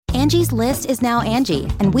Angie's List is now Angie,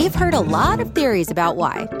 and we've heard a lot of theories about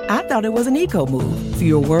why. I thought it was an eco move.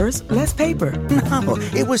 Fewer words, less paper. No,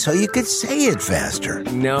 it was so you could say it faster.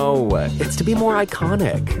 No, it's to be more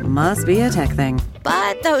iconic. Must be a tech thing.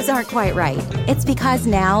 But those aren't quite right. It's because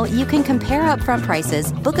now you can compare upfront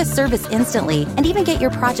prices, book a service instantly, and even get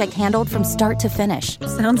your project handled from start to finish.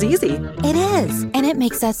 Sounds easy. It is, and it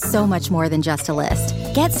makes us so much more than just a list.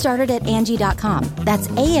 Get started at Angie.com. That's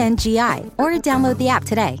ANGI, or download the app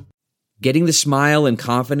today. Getting the smile and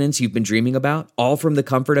confidence you've been dreaming about, all from the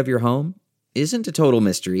comfort of your home, isn't a total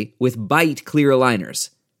mystery with Byte clear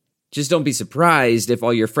aligners. Just don't be surprised if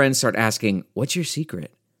all your friends start asking, "What's your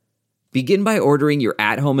secret?" Begin by ordering your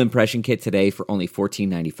at-home impression kit today for only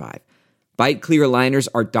 $14.95. Byte clear aligners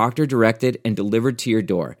are doctor-directed and delivered to your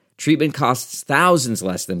door. Treatment costs thousands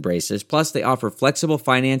less than braces, plus they offer flexible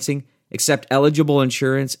financing, accept eligible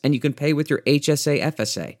insurance, and you can pay with your HSA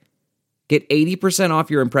FSA. Get 80% off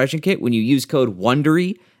your impression kit when you use code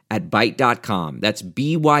WONDERY at Byte.com. That's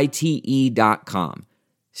BYTE.com.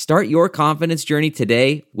 Start your confidence journey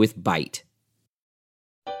today with Byte.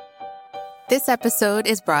 This episode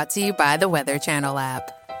is brought to you by the Weather Channel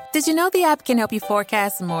app. Did you know the app can help you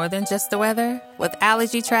forecast more than just the weather? With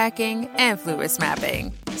allergy tracking and flu risk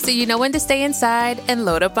mapping. So you know when to stay inside and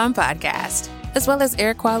load up on podcast. As well as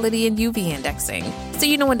air quality and UV indexing. So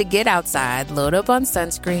you know when to get outside, load up on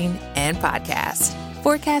sunscreen and podcast.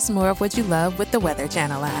 Forecast more of what you love with the Weather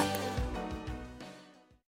Channel app.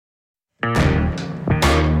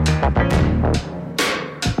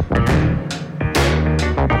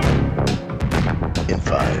 In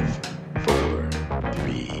 5, 4,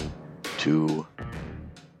 3, 2.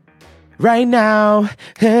 Right now,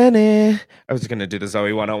 honey. I was going to do the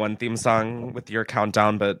Zoe 101 theme song with your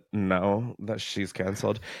countdown, but no, that she's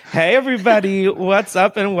canceled. Hey, everybody. What's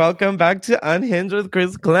up? And welcome back to Unhinged with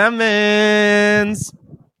Chris Clemens.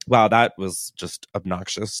 Wow, that was just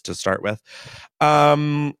obnoxious to start with.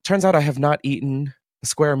 Turns out I have not eaten a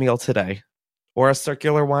square meal today. Or a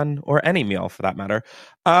circular one, or any meal for that matter.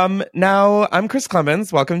 Now, I'm Chris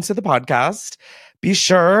Clemens. Welcome to the podcast. Be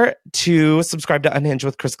sure to subscribe to Unhinged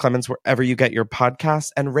with Chris Clemens wherever you get your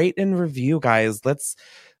podcasts, and rate and review, guys. Let's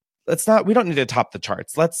not, we don't need to top the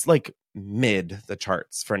charts. Let's mid the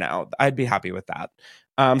charts for now. I'd be happy with that.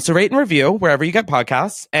 So rate and review wherever you get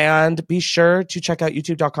podcasts, and be sure to check out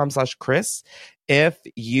youtube.com/Chris if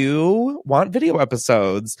you want video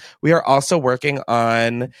episodes. We are also working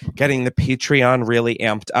on getting the Patreon really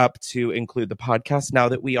amped up to include the podcast now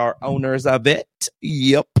that we are owners of it.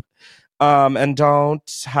 Yep. And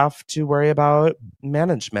don't have to worry about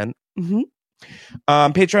management.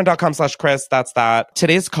 Patreon.com/Chris. That's that.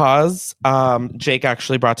 Today's cause, Jake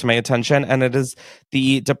actually brought to my attention, and it is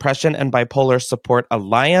the Depression and Bipolar Support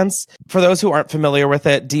Alliance. For those who aren't familiar with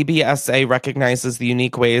it, DBSA recognizes the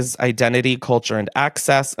unique ways identity, culture, and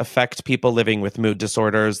access affect people living with mood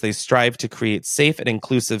disorders. They strive to create safe and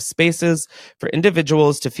inclusive spaces for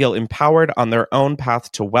individuals to feel empowered on their own path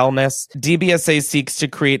to wellness. DBSA seeks to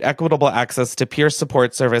create equitable access to peer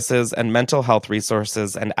support services and mental health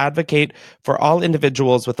resources, and advocate for all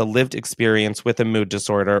individuals with a lived experience with a mood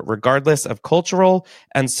disorder, regardless of cultural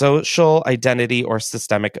and social identity or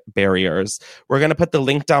systemic barriers. We're going to put the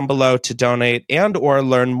link down below to donate and or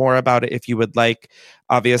learn more about it if you would like.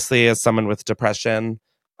 Obviously, as someone with depression,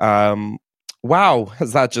 wow,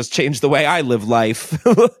 has that just changed the way I live life?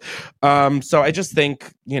 So I just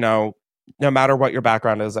think, no matter what your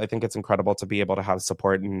background is, I think it's incredible to be able to have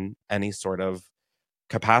support in any sort of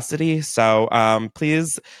capacity. So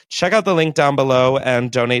please check out the link down below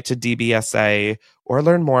and donate to DBSA or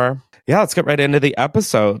learn more. Yeah, let's get right into the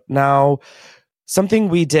episode. Now, something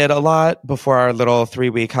we did a lot before our little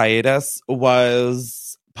 3-week hiatus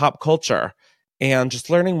was pop culture and just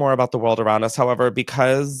learning more about the world around us. However,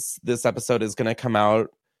 because this episode is going to come out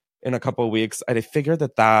in a couple of weeks, I figured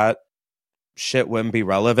that shit wouldn't be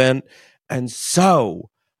relevant. And so,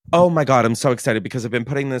 oh my God, I'm so excited because I've been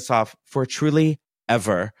putting this off for truly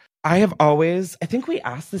ever. I think we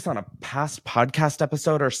asked this on a past podcast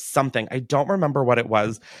episode or something. I don't remember what it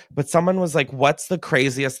was, but someone was like, what's the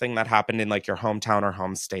craziest thing that happened in your hometown or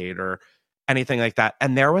home state or anything like that?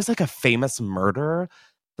 And there was a famous murder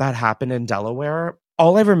that happened in Delaware.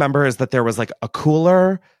 All I remember is that there was a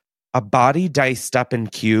cooler, a body diced up in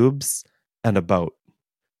cubes, and a boat.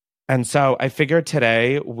 And so I figured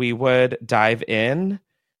today we would dive in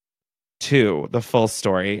to the full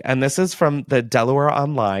story. And this is from the Delaware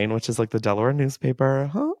Online, which is the Delaware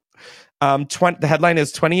newspaper. The headline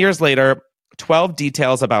is 20 years later, 12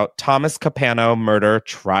 details about Thomas Capano murder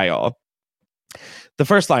trial. The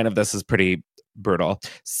first line of this is pretty brutal.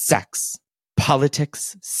 Sex,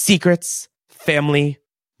 politics, secrets, family,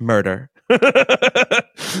 Murder.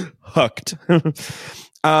 Hooked.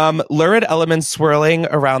 Lurid elements swirling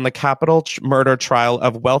around the capital murder trial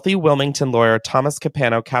of wealthy Wilmington lawyer Thomas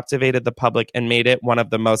Capano captivated the public and made it one of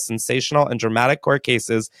the most sensational and dramatic court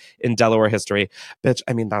cases in Delaware history. Bitch,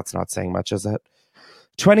 I mean, that's not saying much, is it?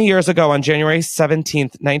 20 years ago, on January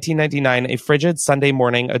 17th, 1999, a frigid Sunday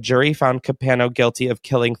morning, a jury found Capano guilty of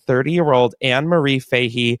killing 30-year-old Anne Marie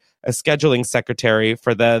Fahey, a scheduling secretary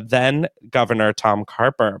for the then governor, Tom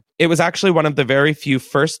Carper. It was actually one of the very few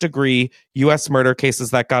first-degree U.S. murder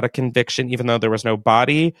cases that got a conviction, even though there was no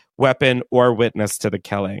body, weapon, or witness to the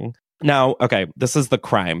killing. Now, okay, this is the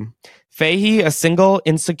crime. Fahey, a single,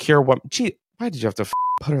 insecure woman... Gee, why did you have to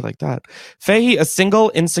put her like that? Fahey, a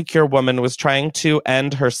single, insecure woman, was trying to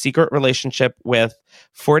end her secret relationship with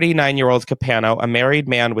 49-year-old Capano, a married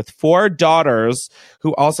man with 4 daughters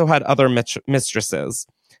who also had other mistresses.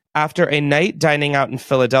 After a night dining out in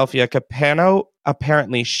Philadelphia, Capano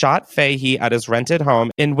apparently shot Fahey at his rented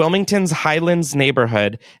home in Wilmington's Highlands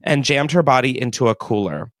neighborhood and jammed her body into a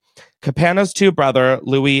cooler. Capano's 2 brothers,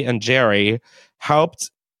 Louis and Jerry,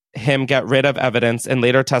 helped him get rid of evidence and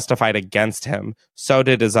later testified against him. So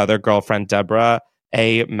did his other girlfriend, Deborah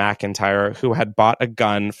A. McIntyre, who had bought a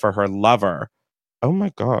gun for her lover. Oh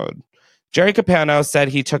my God. Jerry Capano said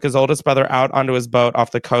he took his oldest brother out onto his boat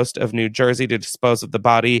off the coast of New Jersey to dispose of the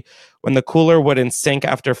body. When the cooler wouldn't sink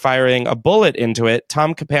after firing a bullet into it,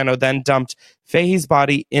 Tom Capano then dumped Fahey's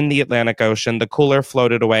body in the Atlantic Ocean. The cooler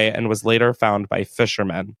floated away and was later found by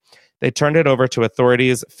fishermen. They turned it over to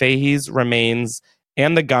authorities. Fahey's remains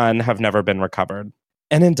and the gun have never been recovered.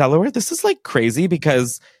 And in Delaware, this is like crazy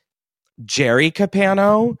because Jerry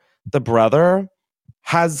Capano, the brother,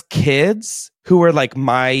 has kids who were like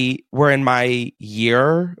were in my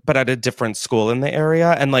year, but at a different school in the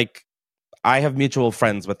area. And like, I have mutual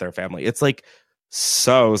friends with their family. It's like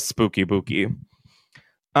so spooky booky.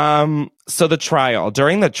 So the trial.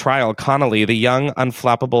 During the trial, Connolly, the young,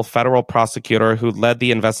 unflappable federal prosecutor who led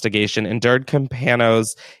the investigation, endured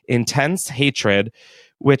Capano's intense hatred,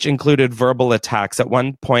 which included verbal attacks. At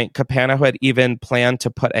one point, Capano had even planned to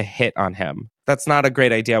put a hit on him. That's not a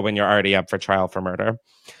great idea when you're already up for trial for murder.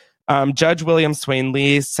 Judge William Swain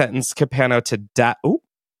Lee sentenced Capano to death.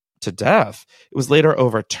 It was later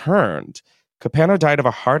overturned. Capano died of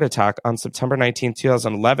a heart attack on September 19,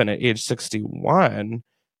 2011 at age 61.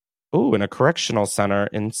 In a correctional center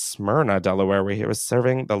in Smyrna, Delaware, where he was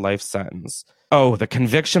serving the life sentence. The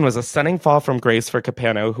conviction was a stunning fall from grace for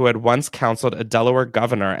Capano, who had once counseled a Delaware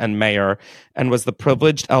governor and mayor and was the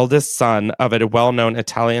privileged eldest son of a well-known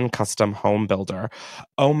Italian custom home builder.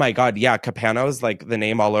 Oh my God, yeah, Capano is like the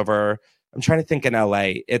name all over. I'm trying to think in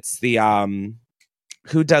LA. It's the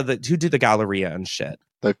who do the Galleria and shit.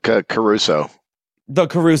 The Caruso. The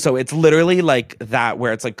Caruso, it's literally like that,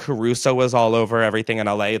 where it's like Caruso was all over everything in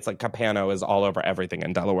LA. It's like Capano is all over everything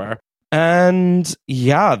in Delaware. And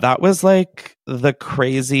yeah, that was like the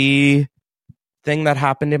crazy thing that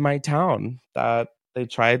happened in my town, that they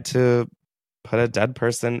tried to put a dead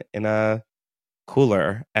person in a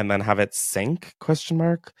cooler and then have it sink, ?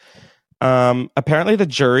 Apparently the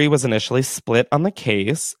jury was initially split on the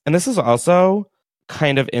case. And this is also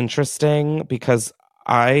kind of interesting because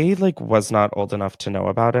I was not old enough to know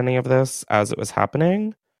about any of this as it was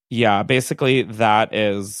happening. Yeah, basically that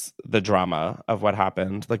is the drama of what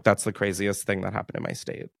happened. Like, that's the craziest thing that happened in my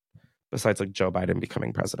state, besides like Joe Biden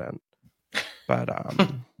becoming president. But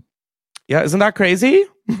yeah, isn't that crazy?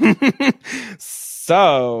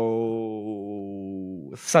 So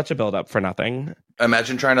such a build up for nothing.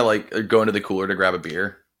 Imagine trying to like go into the cooler to grab a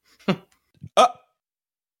beer.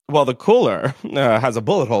 Well, the cooler has a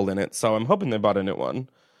bullet hole in it, so I'm hoping they bought a new one.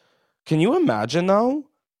 Can you imagine, though?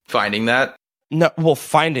 Finding that? No, well,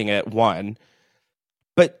 finding it, 1.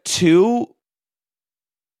 But 2,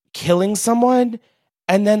 killing someone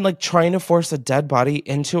and then, like, trying to force a dead body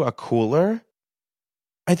into a cooler?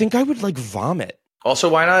 I think I would, like, vomit. Also,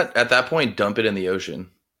 why not, at that point, dump it in the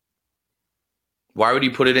ocean? Why would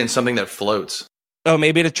you put it in something that floats? Oh,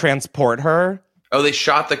 maybe to transport her? Oh, they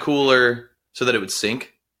shot the cooler so that it would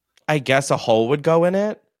sink? I guess a hole would go in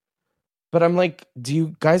it. But I'm like, do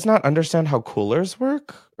you guys not understand how coolers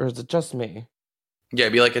work? Or is it just me? Yeah,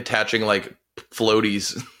 it'd be like attaching like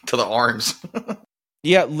floaties to the arms.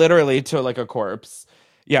 Yeah, literally to like a corpse.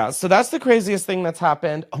 Yeah, so that's the craziest thing that's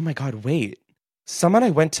happened. Oh my God, wait. Someone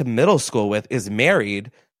I went to middle school with is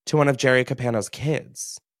married to one of Jerry Capano's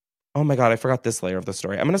kids. Oh my God, I forgot this layer of the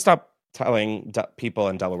story. I'm going to stop telling people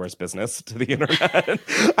in Delaware's business to the internet.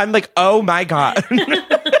 I'm like, oh my God.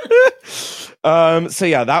 So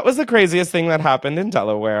yeah, that was the craziest thing that happened in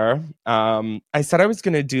Delaware. I said I was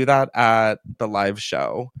going to do that at the live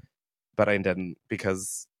show, but I didn't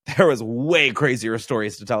because There was way crazier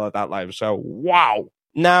stories to tell at that live show. Wow.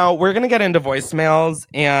 Now, we're going to get into voicemails,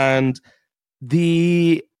 and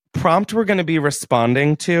the prompt we're going to be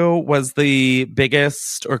responding to was the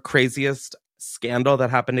biggest or craziest scandal that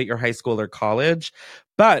happened at your high school or college.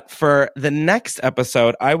 But for the next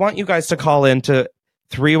episode, I want you guys to call in to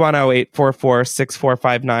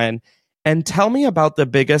 310-844-6459 and tell me about the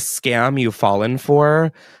biggest scam you've fallen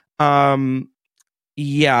for.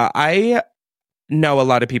 Yeah, I know a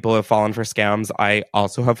lot of people have fallen for scams. I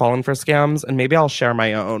also have fallen for scams, and maybe I'll share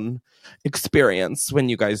my own experience when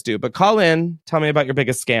you guys do. But call in, tell me about your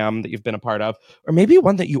biggest scam that you've been a part of, or maybe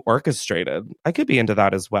one that you orchestrated. I could be into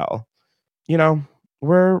that as well. You know,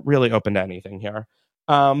 we're really open to anything here.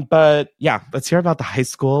 But yeah, let's hear about the high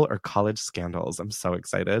school or college scandals. I'm so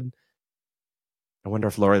excited. I wonder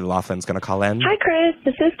if Lori Laughlin's going to call in. Hi, Chris.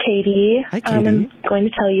 This is Katie. Hi, Katie. I'm going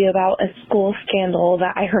to tell you about a school scandal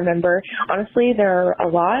that I remember. Honestly, there are a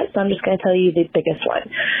lot, so I'm just going to tell you the biggest one.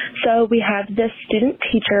 So we had this student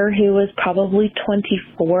teacher who was probably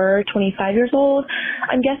 24, 25 years old,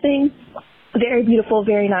 I'm guessing. Very beautiful,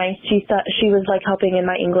 very nice. She was like helping in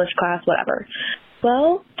my English class, whatever.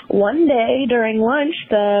 Well, one day during lunch,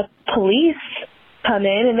 the police come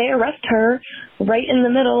in and they arrest her right in the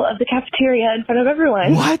middle of the cafeteria in front of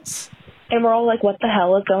everyone. What? And we're all like, what the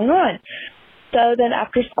hell is going on? So then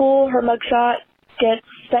after school, her mugshot gets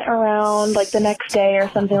sent around like the next day or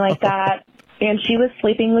something like that. And she was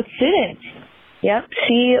sleeping with students. Yep.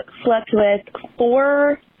 She slept with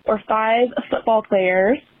 4 or 5 football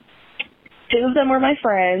players. 2 of them were my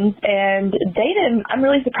friends, and I'm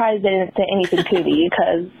really surprised they didn't say anything to me,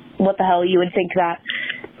 because what the hell, you would think that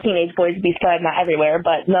teenage boys would be spreading that everywhere,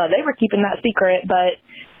 but no, they were keeping that secret. But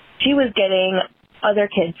she was getting other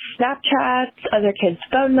kids' Snapchats, other kids'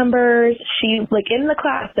 phone numbers. She, like, in the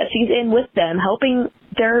class that she's in with them, helping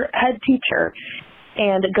their head teacher,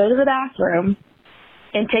 and go to the bathroom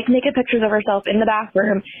and take naked pictures of herself in the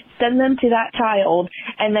bathroom, send them to that child,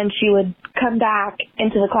 and then she would come back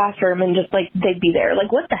into the classroom and just, like, they'd be there.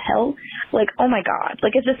 Like, what the hell? Like, oh my God.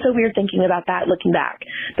 Like, it's just so weird thinking about that, looking back.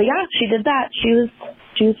 But yeah, she did that. She was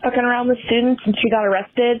fucking around with students, and she got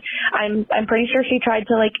arrested. I'm pretty sure she tried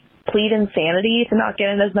to, like, plead insanity to not get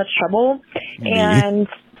in as much trouble. And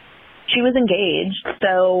she was engaged,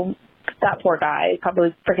 so that poor guy is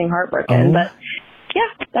probably freaking heartbroken. But yeah,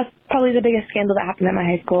 that's probably the biggest scandal that happened at my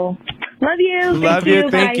high school. Love you. Love you.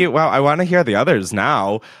 Thank you. Wow, I want to hear the others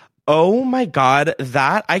now. Oh my God,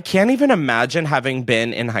 I can't even imagine having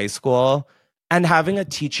been in high school and having a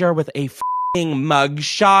teacher with a f***ing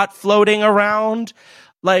mugshot floating around.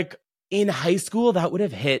 Like, in high school, that would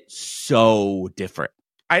have hit so different.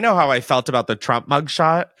 I know how I felt about the Trump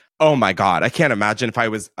mugshot. Oh my God, I can't imagine if I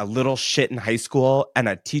was a little shit in high school and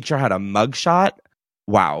a teacher had a mugshot.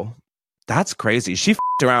 Wow. That's crazy. She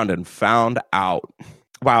f***ed around and found out.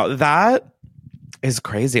 Wow, that is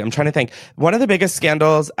crazy. I'm trying to think. One of the biggest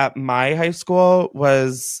scandals at my high school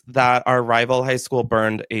was that our rival high school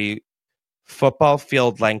burned a football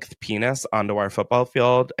field length penis onto our football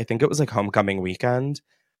field. I think it was like homecoming weekend.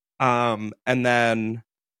 And then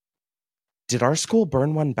did our school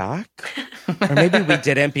burn one back? Or maybe we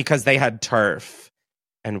didn't because they had turf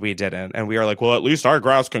and we didn't. And we were like, well, at least our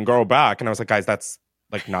grass can grow back. And I was like, guys, that's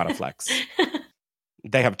like not a flex.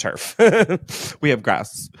 They have turf. We have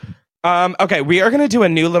grass. Okay, we are going to do a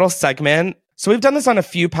new little segment. So we've done this on a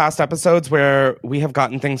few past episodes where we have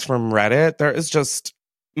gotten things from Reddit. There is just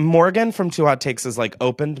Morgan from Two Hot Takes has like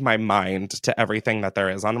opened my mind to everything that there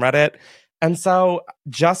is on Reddit. And so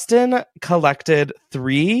Justin collected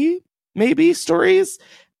 3 maybe stories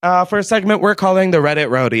for a segment we're calling the Reddit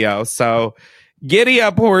Rodeo. So giddy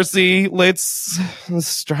up, horsey. Let's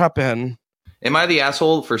strap in. Am I the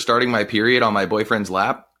asshole for starting my period on my boyfriend's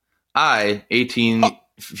lap? I, 18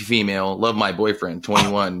 female, love my boyfriend,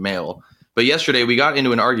 21 male. But yesterday we got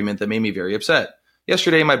into an argument that made me very upset.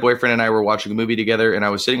 Yesterday my boyfriend and I were watching a movie together and I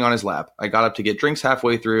was sitting on his lap. I got up to get drinks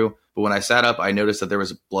halfway through, but when I sat up, I noticed that there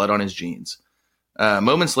was blood on his jeans.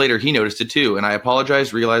 Moments later, he noticed it too, and I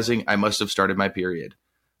apologized, realizing I must have started my period.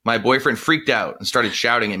 My boyfriend freaked out and started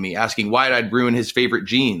shouting at me, asking why I'd ruin his favorite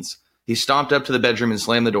jeans. He stomped up to the bedroom and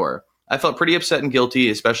slammed the door. I felt pretty upset and guilty,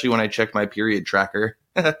 especially when I checked my period tracker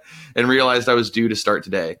and realized I was due to start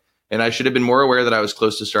today, and I should have been more aware that I was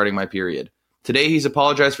close to starting my period. Today, he's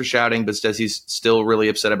apologized for shouting, but says he's still really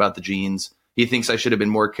upset about the jeans. He thinks I should have been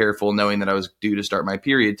more careful knowing that I was due to start my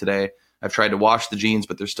period today. I've tried to wash the jeans,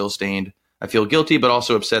 but they're still stained. I feel guilty, but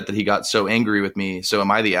also upset that he got so angry with me. So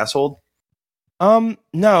am I the asshole?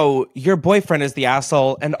 No, your boyfriend is the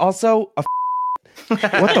asshole, and also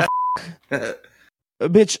what the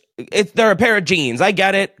bitch, they're a pair of jeans. I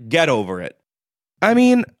get it. Get over it. I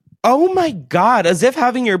mean, oh my God, as if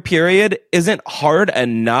having your period isn't hard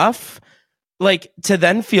enough, like, to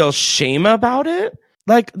then feel shame about it.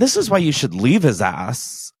 Like, this is why you should leave his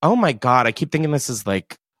ass. Oh my God, I keep thinking this is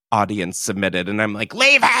like audience submitted, and I'm like,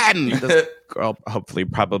 leave him! This girl hopefully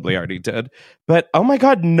probably already did. But oh my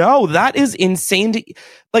God, no, that is insane.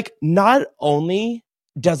 Like, not only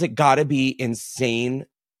does it gotta be insane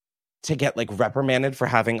to get like reprimanded for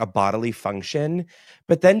having a bodily function,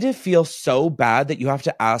 but then to feel so bad that you have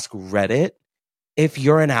to ask Reddit if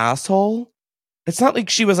you're an asshole. It's not like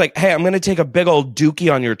she was like, hey, I'm going to take a big old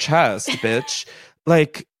dookie on your chest, bitch.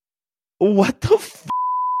 Like, what the f***?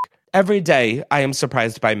 Every day I am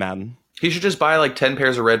surprised by men. He should just buy like 10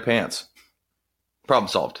 pairs of red pants. Problem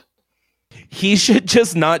solved. He should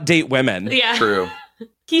just not date women. Yeah. True.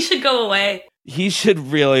 He should go away. He should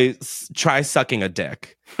really try sucking a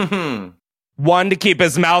dick. 1, to keep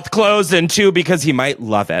his mouth closed, and 2, because he might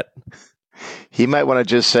love it. He might want to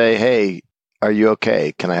just say, hey, are you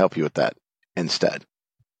okay? Can I help you with that instead?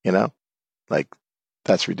 You know? Like,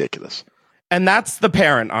 that's ridiculous. And that's the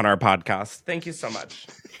parent on our podcast. Thank you so much.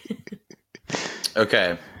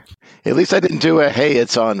 Okay. At least I didn't do a, hey,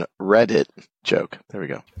 it's on Reddit joke. There we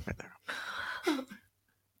go. Right there.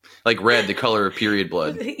 Like red, the color of period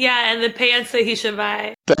blood. Yeah, and the pants that he should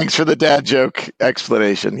buy. Thanks for the dad joke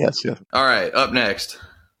explanation. Yes, yes. All right, up next.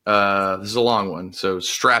 This is a long one, so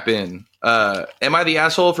strap in. Am I the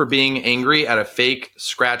asshole for being angry at a fake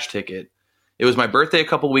scratch ticket? It was my birthday a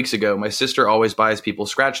couple weeks ago. My sister always buys people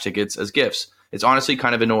scratch tickets as gifts. It's honestly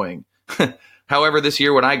kind of annoying. However, this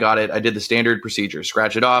year when I got it, I did the standard procedure.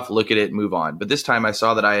 Scratch it off, look at it, move on. But this time I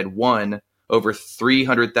saw that I had won over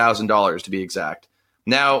 $300,000 to be exact.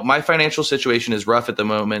 Now, my financial situation is rough at the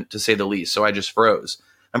moment, to say the least, so I just froze.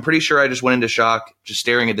 I'm pretty sure I just went into shock, just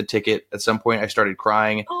staring at the ticket. At some point, I started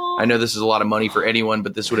crying. I know this is a lot of money for anyone,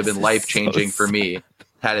 but this would have been life-changing for me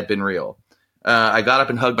had it been real. I got up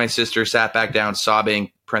and hugged my sister, sat back down,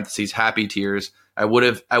 sobbing, parentheses, happy tears. I would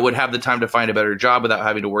have the time to find a better job without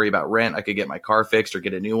having to worry about rent. I could get my car fixed or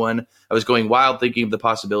get a new one. I was going wild thinking of the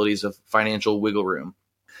possibilities of financial wiggle room.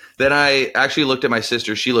 Then I actually looked at my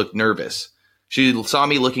sister. She looked nervous. She saw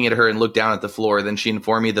me looking at her and looked down at the floor. Then she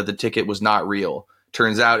informed me that the ticket was not real.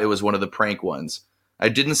 Turns out it was one of the prank ones. I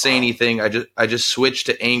didn't say anything. I just switched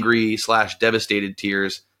to angry/devastated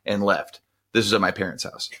tears and left. This was at my parents'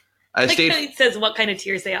 house. I stayed. It says what kind of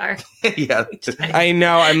tears they are. Yeah, I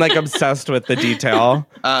know. I'm like obsessed with the detail.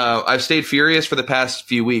 I've stayed furious for the past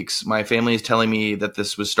few weeks. My family is telling me that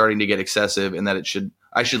this was starting to get excessive and that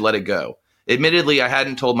I should let it go. Admittedly, I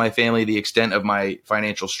hadn't told my family the extent of my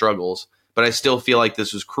financial struggles, but I still feel like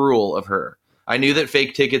this was cruel of her. I knew that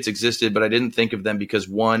fake tickets existed, but I didn't think of them because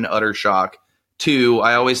 1, utter shock. 2,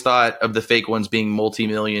 I always thought of the fake ones being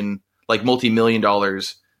multi-million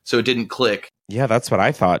dollars, so it didn't click. Yeah, that's what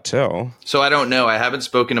I thought too. So I don't know. I haven't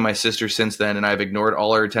spoken to my sister since then, and I've ignored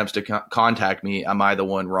all her attempts to contact me. Am I the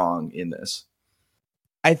one wrong in this?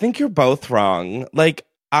 I think you're both wrong. Like,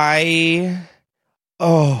 oh,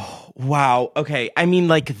 wow. Okay. I mean,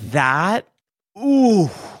 like that. Ooh,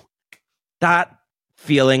 that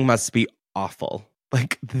feeling must be awful.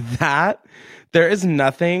 Like that. There is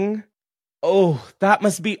nothing. Oh, that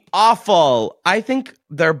must be awful. I think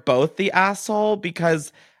they're both the asshole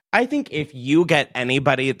because I think if you get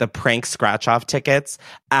anybody the prank scratch off tickets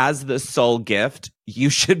as the sole gift, you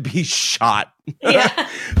should be shot. Yeah.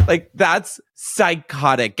 Like, that's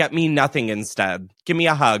psychotic. Get me nothing instead. Give me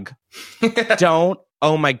a hug. Don't.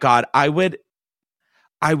 Oh my God. I would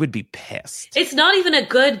be pissed. It's not even a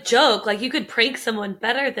good joke. Like, you could prank someone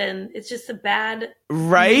better than it's just a bad.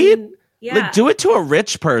 Right? Yeah. Like, do it to a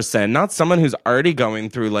rich person, not someone who's already going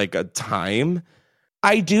through like a time.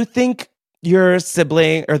 I do think your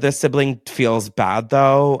sibling or the sibling feels bad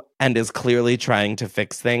though and is clearly trying to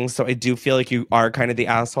fix things. So I do feel like you are kind of the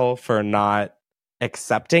asshole for not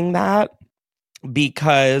accepting that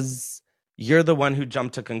because you're the one who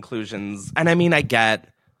jumped to conclusions. And I mean, I get,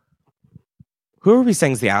 who are we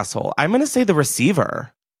saying is the asshole? I'm going to say the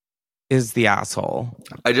receiver is the asshole.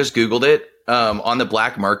 I just Googled it. On the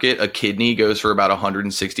black market, a kidney goes for about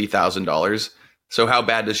 $160,000. So how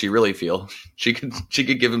bad does she really feel? She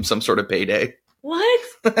could give him some sort of payday. What?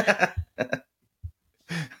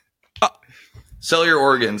 Sell your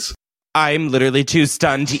organs. I'm literally too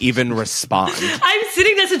stunned to even respond. I'm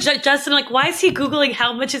sitting next to Justin like, why is he Googling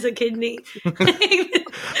how much is a kidney?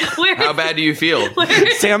 How bad do you feel?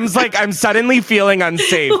 Sam's like, I'm suddenly feeling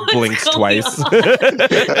unsafe. Blinks twice.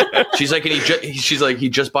 She's like, she's like, he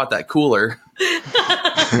just bought that cooler.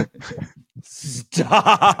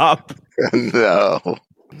 Stop. No.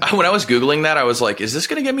 When I was Googling that, I was like, is this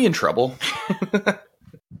going to get me in trouble?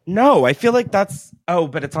 No, I feel like that's... Oh,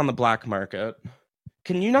 but it's on the black market.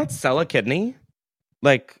 Can you not sell a kidney?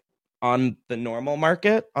 Like, on the normal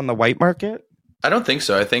market? On the white market? I don't think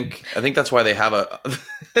so. I think that's why they have a...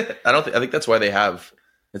 I think that's why they have...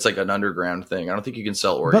 It's like an underground thing. I don't think you can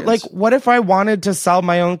sell organs. But, like, what if I wanted to sell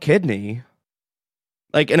my own kidney?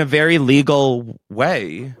 Like, in a very legal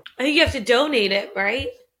way. I think you have to donate it, right?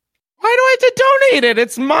 Why do I have to donate it?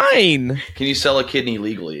 It's mine. Can you sell a kidney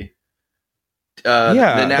legally?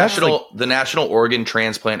 Yeah, the National Organ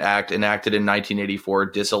Transplant Act, enacted in 1984,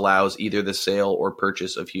 disallows either the sale or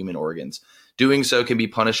purchase of human organs. Doing so can be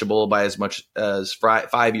punishable by as much as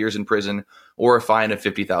 5 years in prison or a fine of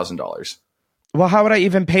 $50,000. Well, how would I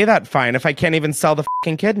even pay that fine if I can't even sell the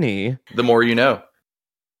fucking kidney? The more you know.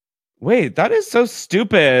 Wait, that is so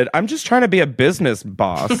stupid. I'm just trying to be a business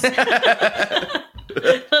boss. Let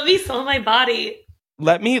me sell my body.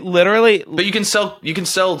 Let me literally... But you can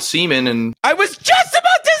sell semen and... I was just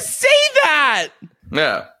about to say that!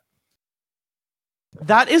 Yeah.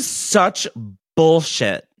 That is such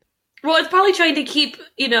bullshit. Well, it's probably trying to keep,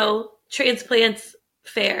 transplants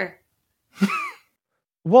fair.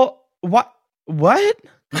 Well, what?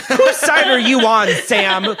 Whose side are you on,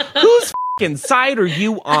 Sam? Whose fucking side are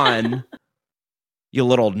you on? You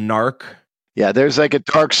little narc. Yeah, there's like a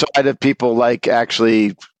dark side of people like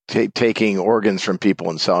actually taking organs from people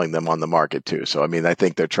and selling them on the market too. So, I mean, I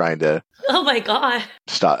think they're trying to Oh my God.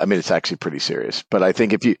 stop. I mean, it's actually pretty serious. But I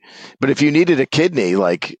think if you needed a kidney,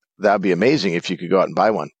 like that'd be amazing if you could go out and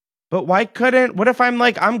buy one. But why couldn't... What if I'm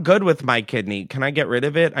like, I'm good with my kidney. Can I get rid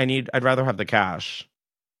of it? I'd rather have the cash.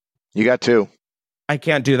 You got two. I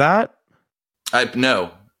can't do that?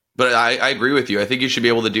 No. But I agree with you. I think you should be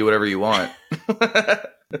able to do whatever you want.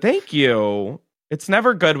 Thank you. It's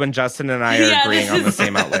never good when Justin and I are agreeing on the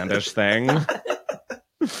same outlandish thing.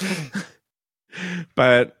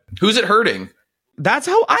 But who's it hurting? That's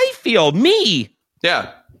how I feel. Me.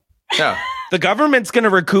 Yeah. Yeah. The government's going to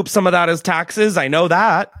recoup some of that as taxes. I know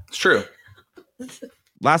that. It's true.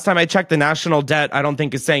 Last time I checked, the national debt, I don't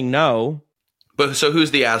think is saying no. But so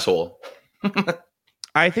who's the asshole?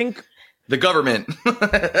 I think the government.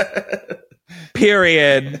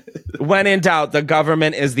 Period. When in doubt, the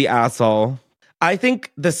government is the asshole. I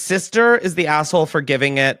think the sister is the asshole for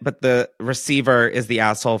giving it, but the receiver is the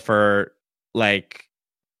asshole for, like,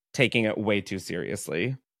 taking it way too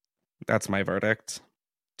seriously. That's my verdict.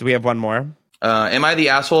 Do we have one more? Am I the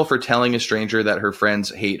asshole for telling a stranger that her friends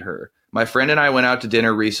hate her? My friend and I went out to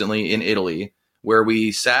dinner recently in Italy, where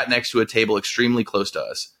we sat next to a table extremely close to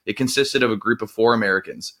us. It consisted of a group of 4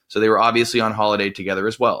 Americans, so they were obviously on holiday together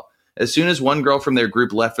as well. As soon as one girl from their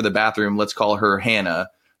group left for the bathroom, let's call her Hannah,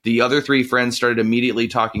 the other 3 friends started immediately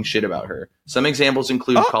talking shit about her. Some examples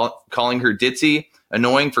include calling her ditzy,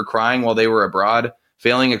 annoying for crying while they were abroad,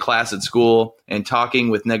 failing a class at school, and talking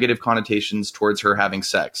with negative connotations towards her having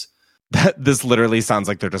sex. This literally sounds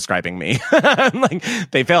like they're describing me. I'm like,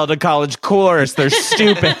 they failed a college course. They're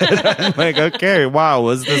stupid. I'm like, okay, wow,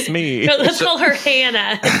 was this me? No, let's call her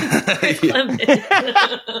Hannah.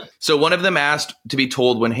 So one of them asked to be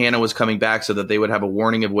told when Hannah was coming back so that they would have a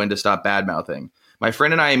warning of when to stop bad-mouthing. My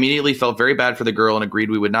friend and I immediately felt very bad for the girl and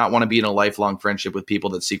agreed we would not want to be in a lifelong friendship with people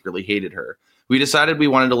that secretly hated her. We decided we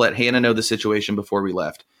wanted to let Hannah know the situation before we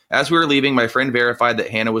left. As we were leaving, my friend verified that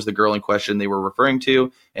Hannah was the girl in question they were referring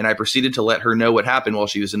to, and I proceeded to let her know what happened while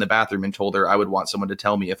she was in the bathroom and told her I would want someone to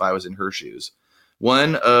tell me if I was in her shoes.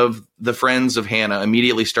 One of the friends of Hannah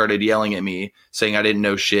immediately started yelling at me, saying I didn't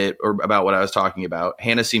know shit or about what I was talking about.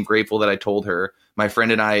 Hannah seemed grateful that I told her. My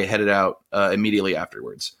friend and I headed out immediately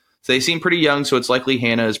afterwards. So they seem pretty young, so it's likely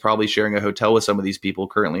Hannah is probably sharing a hotel with some of these people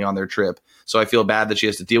currently on their trip. So I feel bad that she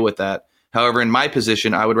has to deal with that. However, in my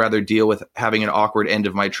position, I would rather deal with having an awkward end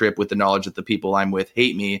of my trip with the knowledge that the people I'm with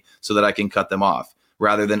hate me so that I can cut them off,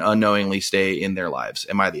 rather than unknowingly stay in their lives.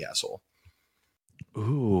 Am I the asshole?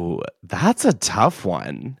 Ooh, that's a tough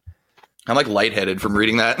one. I'm like lightheaded from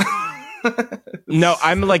reading that. No,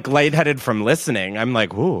 I'm like lightheaded from listening. I'm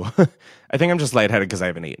like, ooh, I think I'm just lightheaded because I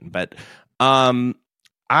haven't eaten. But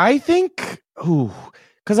I think,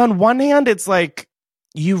 because on one hand, it's like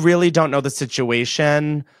you really don't know the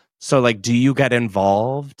situation. So, like, do you get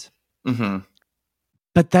involved? Mm-hmm.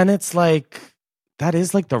 But then it's like, that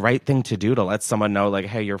is like the right thing to do, to let someone know, like,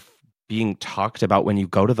 hey, you're being talked about when you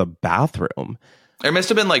go to the bathroom. It must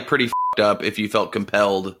have been like pretty fucked up if you felt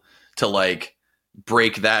compelled to like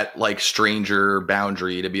break that like stranger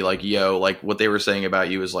boundary to be like, yo, like what they were saying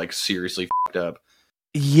about you is like seriously fucked up.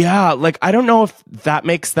 Yeah, like, I don't know if that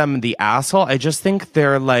makes them the asshole. I just think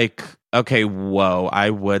they're like, okay, whoa, I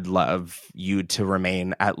would love you to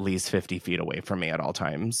remain at least 50 feet away from me at all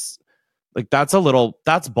times. Like, that's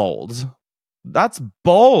bold. that's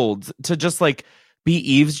bold to just like be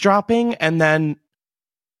eavesdropping and then,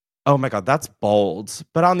 oh my God, that's bold.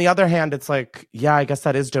 But on the other hand, it's like, yeah, I guess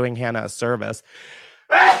that is doing Hannah a service.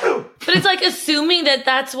 But it's like assuming that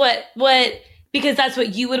that's what because that's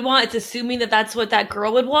what you would want. It's assuming that that's what that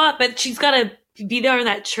girl would want, but she's got to be there on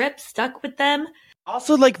that trip, stuck with them.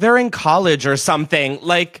 Also, like, they're in college or something.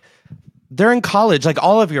 Like, they're in college. Like,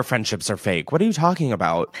 all of your friendships are fake. What are you talking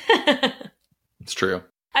about? It's true.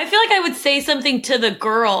 I feel like I would say something to the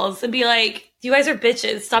girls and be like, you guys are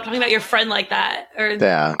bitches. Stop talking about your friend like that. Or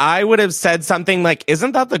Yeah. I would have said something like,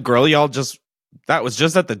 isn't that the girl that was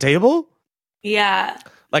just at the table? Yeah.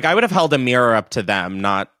 Like, I would have held a mirror up to them,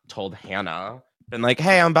 not told Hannah. Been like,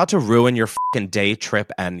 hey, I'm about to ruin your fucking day,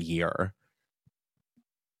 trip, and year.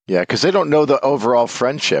 Yeah, because they don't know the overall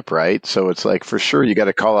friendship, right? So it's like, for sure, you got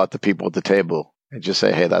to call out the people at the table and just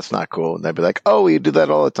say, hey, that's not cool. And they'd be like, oh, you do that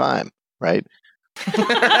all the time, right?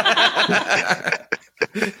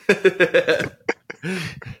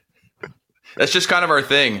 That's just kind of our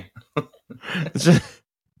thing.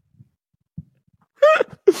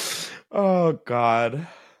 Oh, God.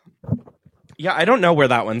 Yeah, I don't know where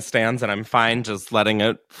that one stands, and I'm fine just letting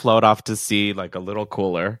it float off to sea like a little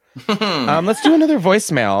cooler. Let's do another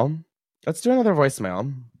voicemail.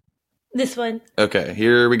 This one. Okay,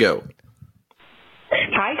 here we go.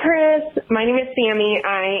 Hi, Chris. My name is Sammy.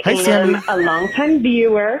 I Hi, am Sammy. a longtime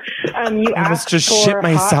viewer. You asked just for shit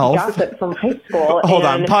myself. hot gossip from high school. Hold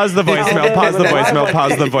on. Pause the voicemail. Pause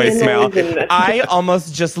the voicemail. I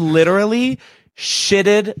almost just literally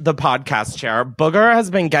shitted the podcast chair. Booger has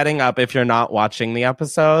been getting up. If you're not watching the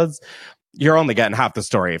episodes, you're only getting half the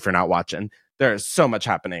story if you're not watching. There's so much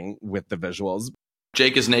happening with the visuals.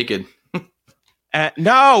 Jake is naked.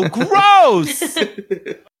 No, gross!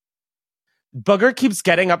 Booger keeps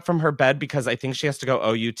getting up from her bed because I think she has to go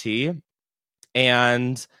OUT.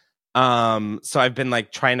 And so I've been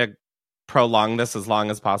like trying to prolong this as long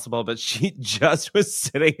as possible, but she just was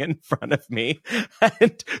sitting in front of me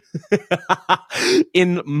and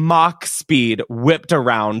in mock speed whipped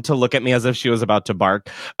around to look at me as if she was about to bark.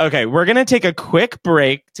 Okay, we're going to take a quick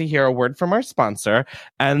break to hear a word from our sponsor,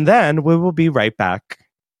 and then we will be right back.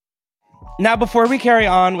 Now, before we carry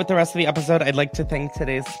on with the rest of the episode, I'd like to thank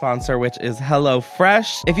today's sponsor, which is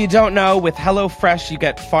HelloFresh. If you don't know, with HelloFresh, you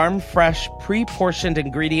get farm-fresh, pre-portioned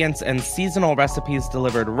ingredients and seasonal recipes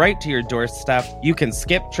delivered right to your doorstep. You can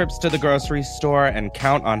skip trips to the grocery store and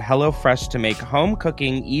count on HelloFresh to make home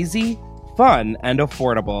cooking easy, fun, and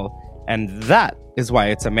affordable. And that is why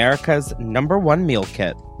it's America's #1 meal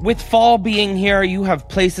kit. With fall being here, you have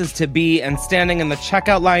places to be, and standing in the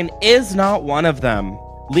checkout line is not one of them.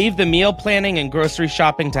 Leave the meal planning and grocery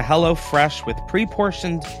shopping to HelloFresh with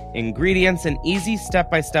pre-portioned ingredients and easy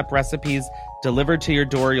step-by-step recipes delivered to your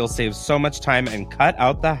door. You'll save so much time and cut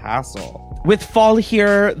out the hassle. With fall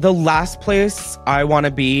here, the last place I want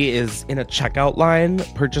to be is in a checkout line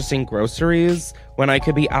purchasing groceries when I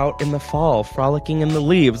could be out in the fall frolicking in the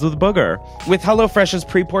leaves with Booger. With HelloFresh's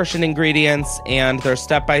pre-portioned ingredients and their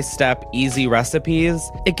step-by-step easy recipes,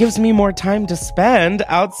 it gives me more time to spend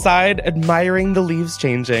outside admiring the leaves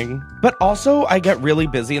changing. But also, I get really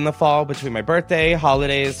busy in the fall between my birthday,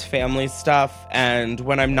 holidays, family stuff, and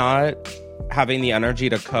when I'm not having the energy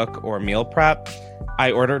to cook or meal prep,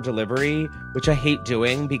 I order delivery, which I hate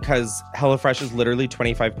doing because HelloFresh is literally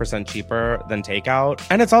 25% cheaper than takeout.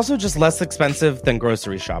 And it's also just less expensive than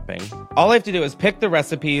grocery shopping. All I have to do is pick the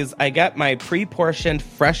recipes, I get my pre-portioned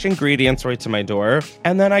fresh ingredients right to my door,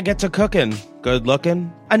 and then I get to cooking. Good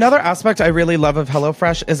looking. Another aspect I really love of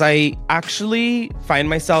HelloFresh is I actually find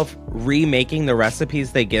myself remaking the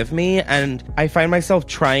recipes they give me, and I find myself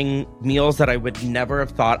trying meals that I would never have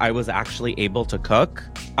thought I was actually able to cook.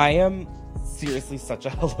 I am seriously such a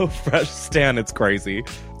HelloFresh stan, it's crazy.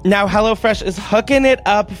 Now HelloFresh is hooking it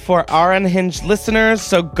up for our Unhinged listeners,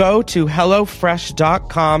 so go to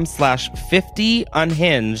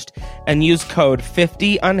HelloFresh.com/50unhinged and use code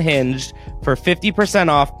 50unhinged for 50%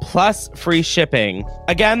 off plus free shipping.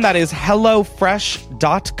 Again, that is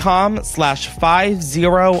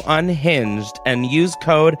HelloFresh.com/50unhinged and use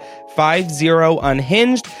code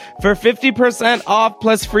 50unhinged for 50% off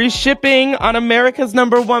plus free shipping on America's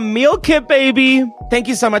 #1 meal kit, baby. Thank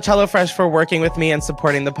you so much, HelloFresh, for working with me and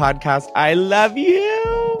supporting the podcast. I love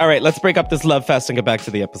you. All right, let's break up this love fest and get back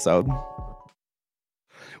to the episode.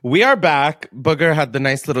 We are back. Booger had the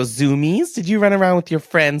nice little zoomies. Did you run around with your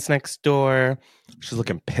friends next door? She's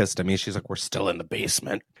looking pissed at me. She's like, we're still in the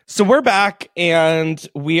basement. So we're back, and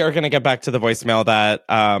we are going to get back to the voicemail that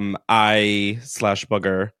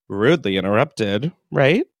I/Booger rudely interrupted,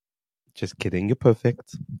 right? Just kidding. You're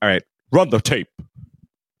perfect. All right. Run the tape.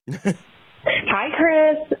 Hi,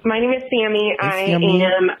 Chris. My name is Sammy. Hey, I Sammy.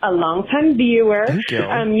 am a longtime viewer. Thank you.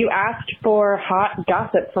 You asked for hot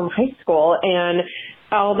gossip from high school, and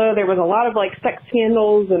although there was a lot of like sex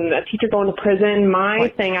scandals and a teacher going to prison, my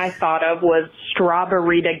thing I thought of was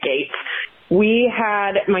Strawberita Gate. We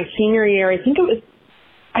had my senior year, I think it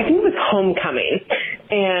was homecoming,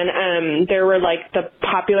 and there were like the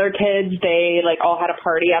popular kids. They like all had a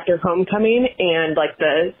party after homecoming, and like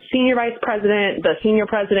the senior vice president, the senior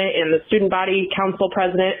president, and the student body council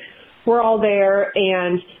president were all there,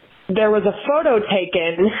 and there was a photo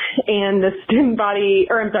taken, and the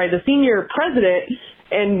the senior president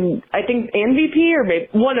and I think MVP or maybe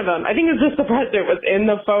one of them, I think it was just the president, was in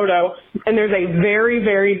the photo, and there's a very,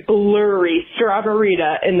 very blurry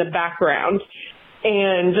Strawberita in the background.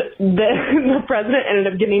 And the president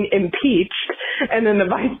ended up getting impeached, and then the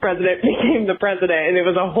vice president became the president, and it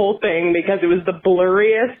was a whole thing because it was the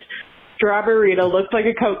blurriest Strawberita. Looked like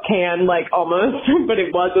a Coke can, like almost, but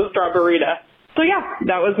it was a Strawberita. So yeah,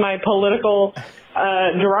 that was my political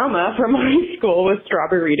drama from high school with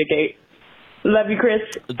Strawberita Gate. Love you, Chris.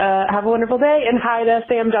 Have a wonderful day, and hi to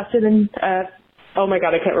Sam, Justin, and oh my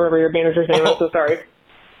God, I can't remember your manager's name. I'm so sorry.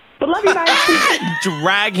 But love you guys.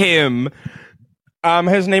 Drag him.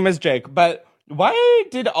 His name is Jake, but why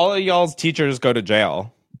did all of y'all's teachers go to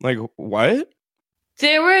jail? Like, what?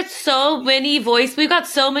 There were so many we got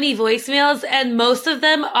so many voicemails, and most of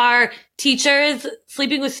them are teachers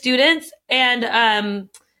sleeping with students and,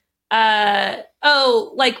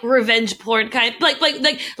 like revenge porn kind,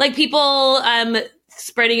 like people,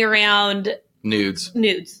 spreading around nudes.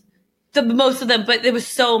 Most of them, but there was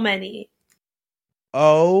so many.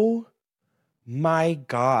 Oh my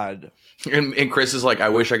God. And Chris is like, I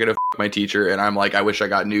wish I could have my teacher. And I'm like, I wish I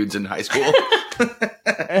got nudes in high school.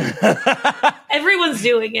 Everyone's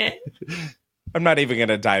doing it. I'm not even going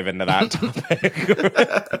to dive into that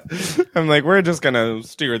topic. I'm like, we're just going to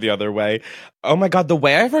steer the other way. Oh my God, the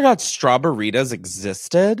way I forgot Strawberitas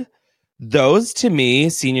existed, those to me,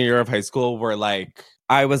 senior year of high school, were like,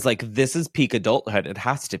 I was like, this is peak adulthood. It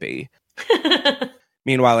has to be.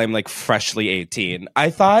 Meanwhile, I'm like freshly 18.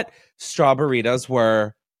 I thought Strawberitas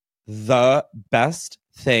were the best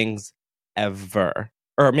things ever.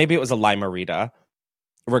 Or maybe it was a Limerita.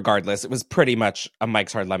 Regardless, it was pretty much a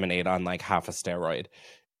Mike's Hard Lemonade on like half a steroid.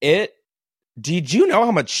 Did you know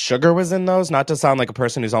how much sugar was in those? Not to sound like a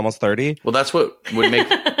person who's almost 30. Well, that's what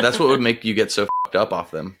would make you get so fucked up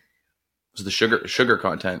off them. Was the sugar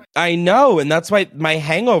content. I know, and that's why my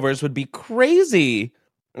hangovers would be crazy.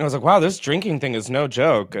 And I was like, wow, this drinking thing is no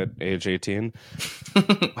joke at age 18.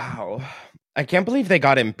 Wow. I can't believe they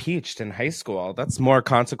got impeached in high school. That's more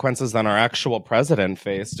consequences than our actual president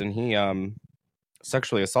faced, and he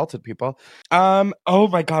sexually assaulted people. Oh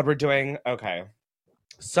my God, okay.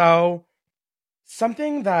 So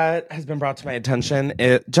something that has been brought to my attention,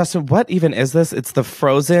 Justin, what even is this? It's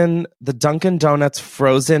the Dunkin' Donuts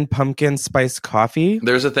frozen pumpkin spice coffee.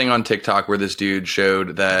 There's a thing on TikTok where this dude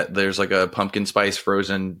showed that there's like a pumpkin spice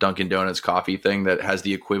frozen Dunkin' Donuts coffee thing that has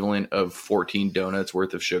the equivalent of 14 donuts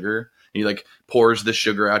worth of sugar. He like pours the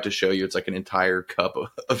sugar out to show you it's like an entire cup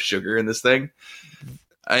of sugar in this thing.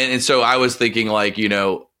 And so I was thinking like,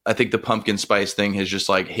 I think the pumpkin spice thing has just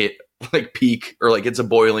like hit like peak, or like it's a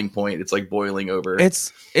boiling point. It's like boiling over.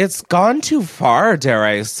 It's gone too far, dare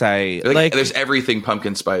I say. Like there's everything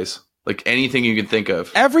pumpkin spice, like anything you can think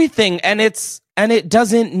of. Everything. And it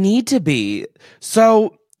doesn't need to be.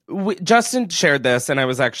 So Justin shared this, and I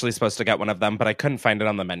was actually supposed to get one of them, but I couldn't find it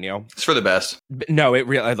on the menu. It's for the best. No, it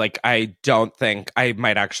really, like, I don't think I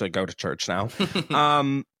might actually go to church now.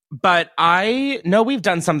 But I know we've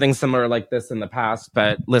done something similar like this in the past,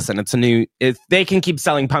 but listen, if they can keep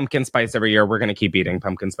selling pumpkin spice every year, we're going to keep eating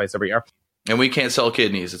pumpkin spice every year. And we can't sell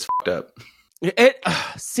kidneys. It's fucked up.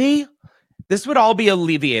 See, this would all be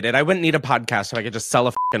alleviated. I wouldn't need a podcast if I could just sell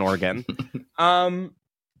a fucking organ.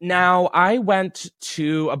 Now, I went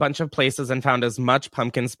to a bunch of places and found as much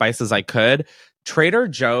pumpkin spice as I could. Trader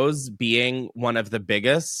Joe's being one of the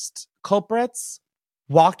biggest culprits.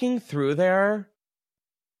 Walking through there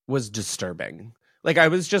was disturbing. Like, I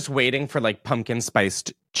was just waiting for like pumpkin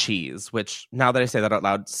spiced cheese, which now that I say that out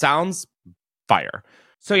loud sounds fire.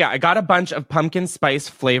 So yeah, I got a bunch of pumpkin spice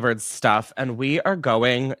flavored stuff, and we are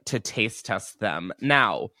going to taste test them.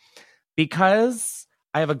 Now, because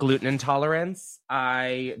I have a gluten intolerance,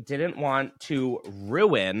 I didn't want to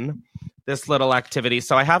ruin this little activity.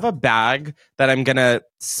 So I have a bag that I'm going to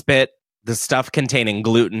spit the stuff containing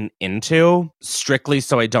gluten into, strictly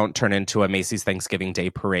so I don't turn into a Macy's Thanksgiving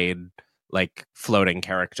Day Parade, like, floating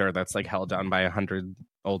character that's, like, held down by 100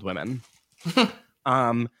 old women.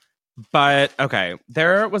 But, okay,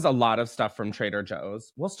 there was a lot of stuff from Trader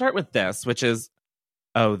Joe's. We'll start with this, which is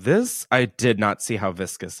Oh, this, I did not see how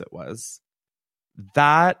viscous it was.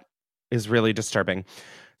 That is really disturbing.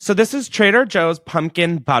 So this is Trader Joe's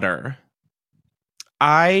pumpkin butter.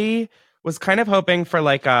 I was kind of hoping for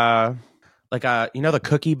like a, the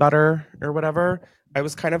cookie butter or whatever. I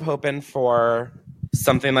was kind of hoping for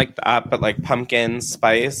something like that, but like pumpkin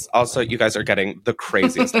spice. Also, you guys are getting the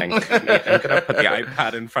craziest thing. I'm going to put the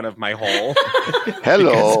iPad in front of my hole.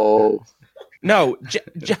 Hello. No,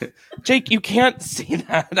 Jake, you can't see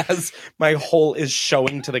that as my hole is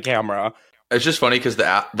showing to the camera. It's just funny because the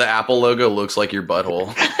Apple logo looks like your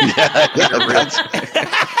butthole.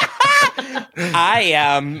 I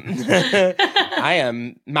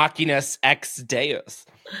am Machinus Ex Deus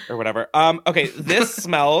or whatever. Okay, this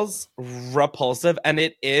smells repulsive, and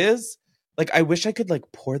it is like, I wish I could like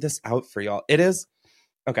pour this out for y'all. It is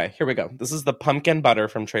okay. Here we go. This is the pumpkin butter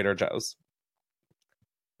from Trader Joe's.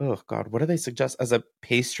 Oh God, what do they suggest as a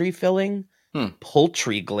pastry filling?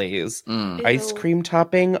 Poultry glaze, ice cream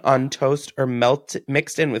topping on toast, or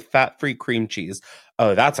mixed in with fat-free cream cheese.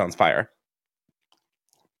 Oh, that sounds fire.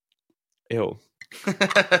 Ew.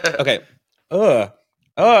 Okay.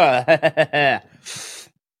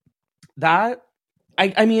 That,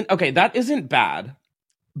 I mean, okay, that isn't bad.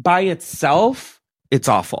 By itself, it's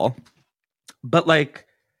awful. But like,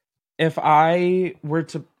 if I were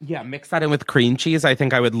to, mix that in with cream cheese, I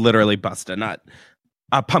think I would literally bust a nut.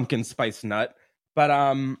 A pumpkin spice nut. But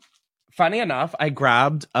funny enough, I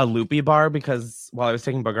grabbed a loopy bar because while I was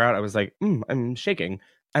taking booger out, I was like, I'm shaking.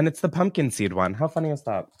 And it's the pumpkin seed one. How funny is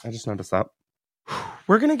that? I just noticed that.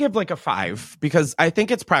 We're going to give like a 5 because I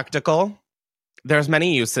think it's practical. There's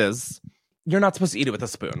many uses. You're not supposed to eat it with a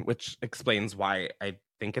spoon, which explains why I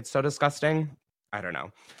think it's so disgusting. I don't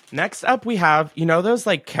know. Next up, we have, those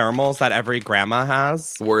like caramels that every grandma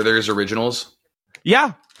has? Werther's Originals?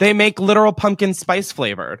 Yeah, they make literal pumpkin spice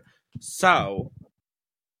flavored. So,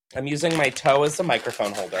 I'm using my toe as a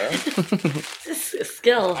microphone holder. This is a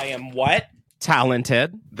skill. I am what?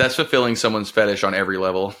 Talented. That's fulfilling someone's fetish on every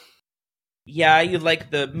level. Yeah, you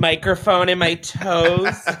like the microphone in my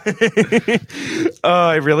toes?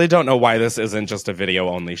 I really don't know why this isn't just a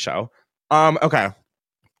video-only show. Okay.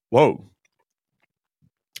 Whoa.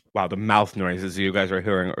 Wow, the mouth noises you guys are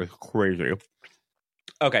hearing are crazy.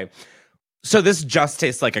 Okay. So this just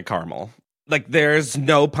tastes like a caramel. Like, there's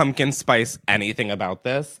no pumpkin spice anything about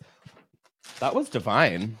this. That was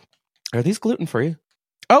divine. Are these gluten-free?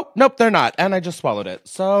 Oh, nope, they're not. And I just swallowed it.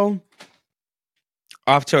 So,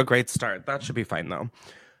 off to a great start. That should be fine, though.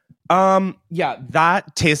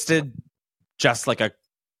 That tasted just like a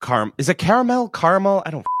caramel. Is it caramel? Caramel? I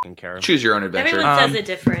don't fucking care. Choose your own adventure. Everyone does it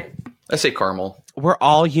different. I say caramel. We're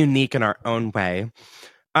all unique in our own way.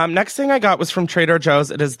 Next thing I got was from Trader Joe's.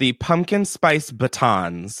 It is the pumpkin spice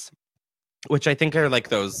batons, which I think are like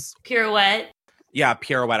those Pirouette. Yeah,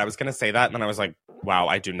 Pirouette. I was going to say that, and then I was like, wow,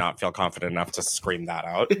 I do not feel confident enough to scream that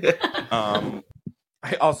out.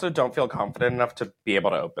 I also don't feel confident enough to be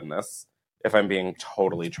able to open this, if I'm being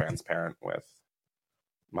totally transparent with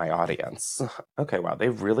my audience. Okay, wow, they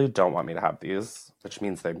really don't want me to have these, which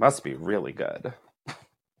means they must be really good.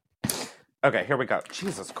 Okay, here we go.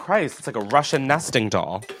 Jesus Christ, it's like a Russian nesting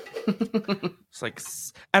doll. It's like,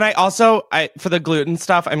 and I for the gluten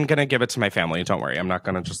stuff, I'm gonna give it to my family. Don't worry, I'm not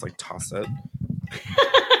gonna just like toss it.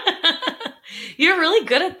 You're really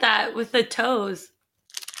good at that with the toes.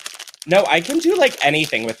 No, I can do like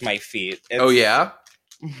anything with my feet. Oh yeah?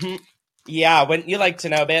 Mm-hmm. Yeah, wouldn't you like to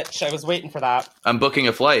know, bitch? I was waiting for that. I'm booking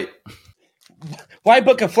a flight. Why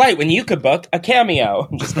book a flight when you could book a cameo?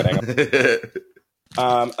 I'm just kidding.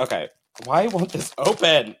 Okay. Why won't this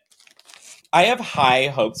open? I have high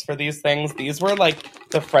hopes for these things. These were like,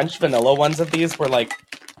 the French vanilla ones of these were like,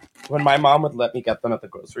 when my mom would let me get them at the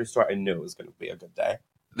grocery store, I knew it was going to be a good day.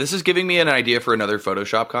 This is giving me an idea for another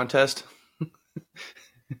Photoshop contest.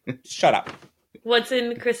 Shut up. What's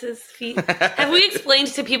in Chris's feet? Have we explained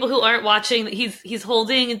to people who aren't watching that he's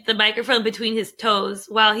holding the microphone between his toes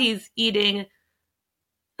while he's eating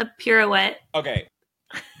a pirouette? Okay.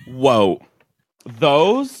 Whoa.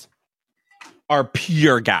 Those are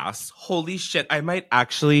pure gas. Holy shit. I might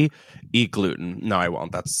actually eat gluten. No, I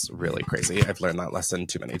won't. That's really crazy. I've learned that lesson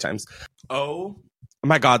too many times. Oh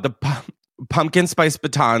my God. The pumpkin spice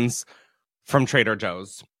batons from Trader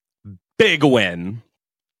Joe's. Big win.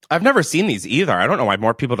 I've never seen these either. I don't know why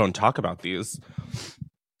more people don't talk about these.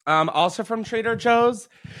 Also from Trader Joe's.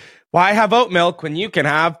 Why have oat milk when you can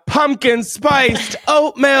have pumpkin spiced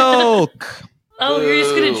oat milk? Oh, you're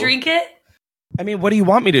just going to drink it? I mean, what do you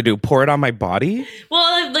want me to do? Pour it on my body?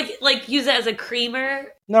 Well, like use it as a creamer?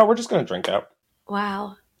 No, we're just going to drink it.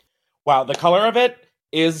 Wow. Wow, the color of it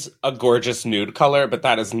is a gorgeous nude color, but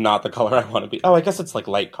that is not the color I want to be. Oh, I guess it's like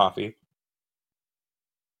light coffee.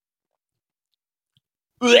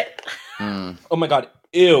 Oh my god,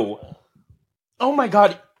 ew. Oh my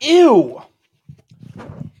god, ew.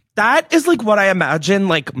 That is like what I imagine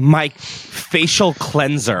like my facial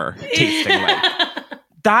cleanser tasting like.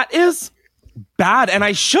 That is bad, and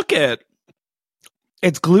I shook it.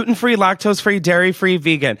 It's gluten-free, lactose-free, dairy-free,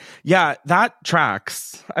 vegan. Yeah, that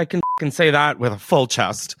tracks. I can say that with a full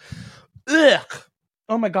chest. Ugh.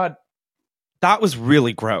 Oh my god. That was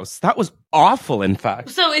really gross. That was awful, in fact.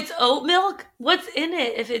 So it's oat milk? What's in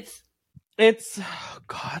it if it's... Oh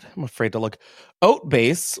god, I'm afraid to look. Oat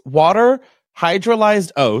base, water,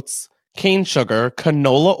 hydrolyzed oats, cane sugar,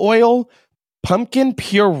 canola oil, pumpkin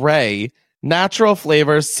puree, natural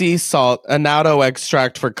flavor, sea salt, annatto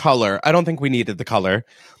extract for color. I don't think we needed the color.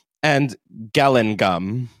 And Gallon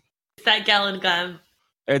gum. It's that Gallon gum.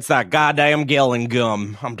 It's that goddamn Gallon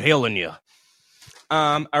gum. I'm telling you.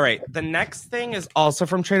 All right. The next thing is also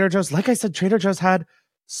from Trader Joe's. Like I said, Trader Joe's had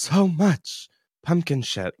so much pumpkin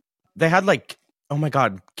shit. They had like, oh my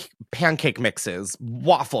god, pancake mixes,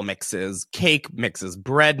 waffle mixes, cake mixes,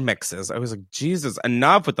 bread mixes. I was like, Jesus,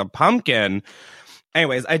 enough with the pumpkin.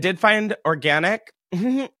 Anyways, I did find organic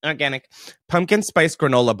pumpkin spice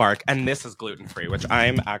granola bark, and this is gluten-free, which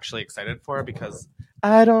I'm actually excited for because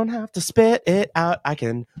I don't have to spit it out. I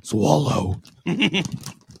can swallow.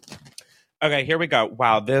 Okay, here we go.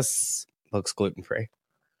 Wow, this looks gluten-free.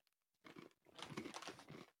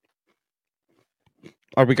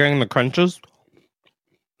 Are we getting the crunches?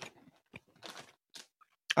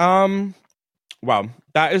 Wow,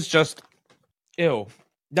 that is just, ew.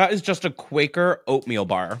 That is just a Quaker oatmeal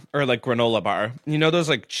bar, or like granola bar. You know those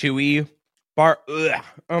like chewy bar? Ugh.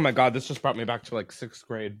 Oh my god, this just brought me back to like 6th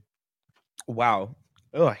grade. Wow.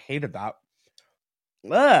 Oh, I hated that.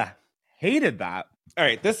 Ugh, hated that. All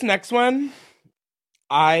right, this next one,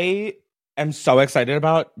 I am so excited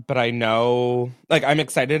about, but I know, like I'm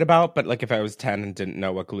excited about, but like if I was 10 and didn't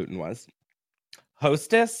know what gluten was.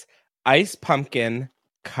 Hostess Ice Pumpkin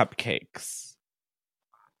Cupcakes.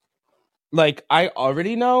 Like, I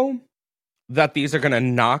already know that these are going to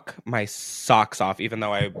knock my socks off, even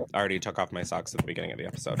though I already took off my socks at the beginning of the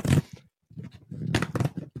episode.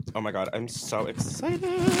 Oh my god, I'm so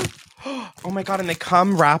excited. Oh my god, and they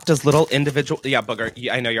come wrapped as little individual... Yeah, Booger,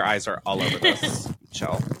 I know your eyes are all over this.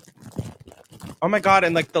 Chill. Oh my god,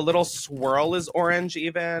 and like the little swirl is orange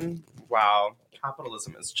even. Wow,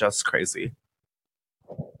 capitalism is just crazy.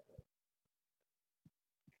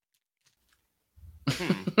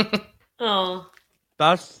 Oh.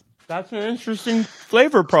 That's an interesting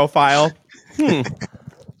flavor profile.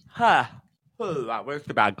 Huh. Where's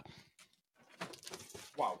the bag?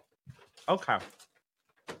 Wow. Okay.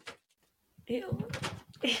 Ew.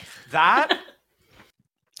 That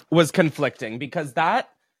was conflicting because that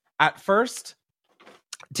at first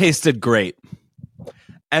tasted great.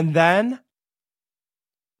 And then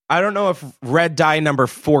I don't know if red dye number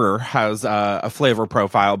 4 has a flavor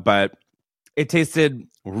profile, but it tasted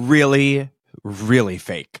really, really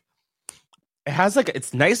fake. It has like,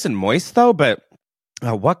 it's nice and moist though, but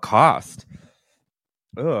what cost?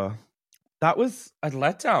 Ugh. That was a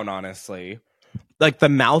letdown, honestly. Like the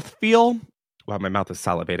mouthfeel. Wow, my mouth is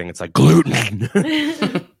salivating. It's like gluten.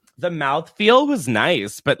 The mouthfeel was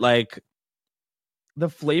nice, but like the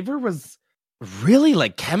flavor was really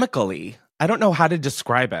like chemically. I don't know how to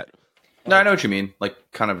describe it. No, I know what you mean. Like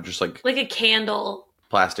kind of just like a candle.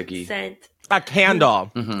 Plasticky. Scent. A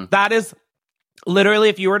candle. Mm-hmm. That is literally,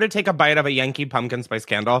 if you were to take a bite of a Yankee pumpkin spice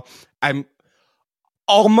candle, I'm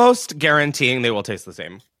almost guaranteeing they will taste the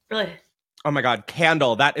same. Really? Oh my god,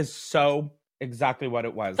 candle. That is so exactly what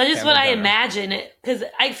it was. That is what I imagine it, because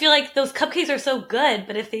I feel like those cupcakes are so good,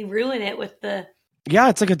 but if they ruin it with the... Yeah,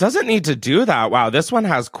 it's like it doesn't need to do that. Wow, this one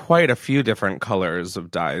has quite a few different colors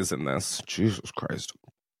of dyes in this. Jesus Christ.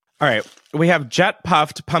 All right, we have jet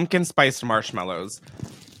puffed pumpkin spiced marshmallows.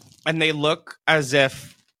 And they look as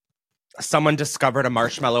if someone discovered a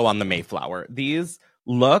marshmallow on the Mayflower. These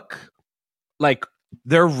look like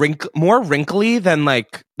they're more wrinkly than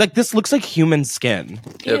like this looks like human skin.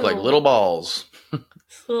 They look like little balls.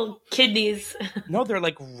 Little kidneys. No, they're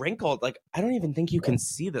like wrinkled. Like, I don't even think you can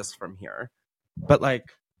see this from here. But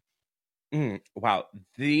like, wow,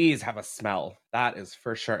 these have a smell. That is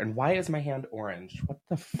for sure. And why is my hand orange? What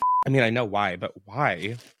the f? I mean, I know why, but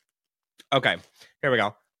why? Okay, here we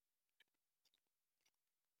go.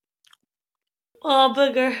 Oh,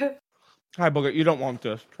 Booger. Hi, Booger. You don't want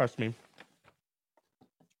this. Trust me.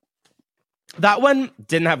 That one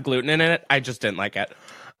didn't have gluten in it. I just didn't like it.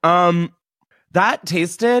 That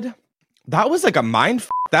was like a mind f***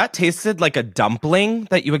 that tasted like a dumpling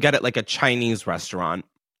that you would get at like a Chinese restaurant,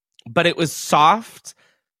 but it was soft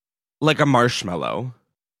like a marshmallow.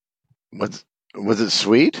 Was it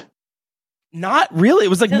sweet? Not really. It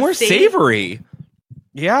was like Just more savory. savory.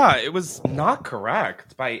 Yeah, it was not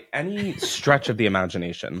correct by any stretch of the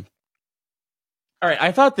imagination. All right,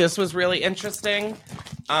 I thought this was really interesting.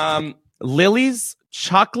 Lily's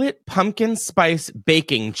chocolate pumpkin spice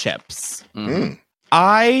baking chips. Mm.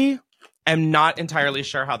 I am not entirely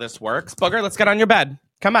sure how this works. Booger, let's get on your bed.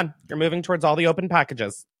 Come on. You're moving towards all the open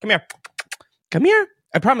packages. Come here. Come here.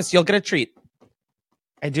 I promise you'll get a treat.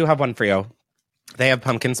 I do have one for you. They have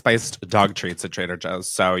pumpkin spiced dog treats at Trader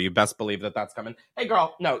Joe's, so you best believe that that's coming. Hey,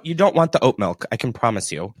 girl, no, you don't want the oat milk. I can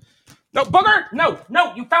promise you. No, Booger! No,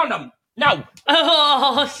 you found them. No.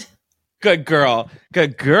 Oh, Good girl.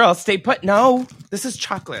 Good girl. Stay put. No, this is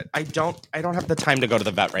chocolate. I don't have the time to go to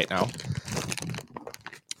the vet right now.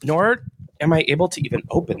 Nor am I able to even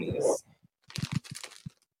open these.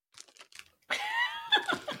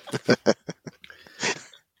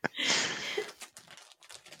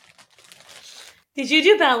 did you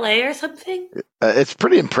do ballet or something? It's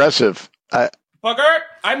pretty impressive. Booger,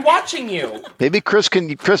 I'm watching you. Maybe Chris,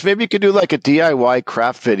 maybe you could do like a DIY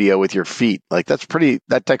craft video with your feet. Like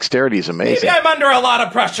that dexterity is amazing. Maybe I'm under a lot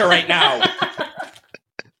of pressure right now.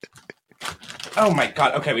 Oh my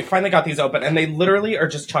God. Okay, we finally got these open and they literally are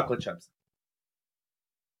just chocolate chips.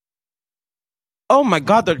 Oh my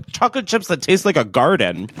God, they're chocolate chips that taste like a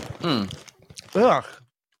garden. Ugh.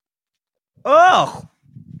 Ugh.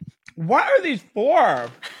 What are these for?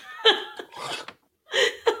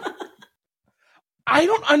 I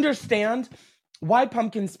don't understand why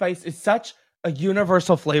pumpkin spice is such a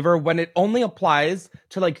universal flavor when it only applies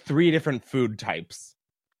to like 3 different food types.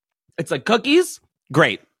 It's like cookies,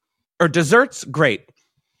 great. Or desserts, great.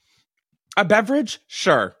 A beverage,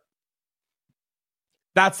 sure.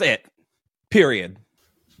 That's it. Period.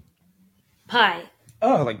 Pie.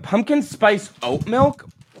 Oh, like pumpkin spice oat milk?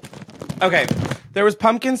 Okay, there was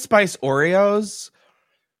pumpkin spice Oreos.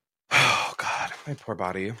 Oh, God, my poor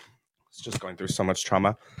body. It's just going through so much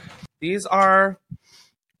trauma. These are...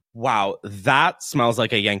 Wow, that smells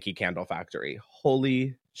like a Yankee Candle Factory.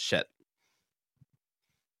 Holy shit.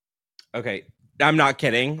 Okay, I'm not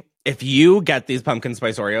kidding. If you get these pumpkin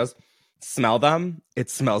spice Oreos, smell them, it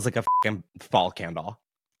smells like a fucking fall candle.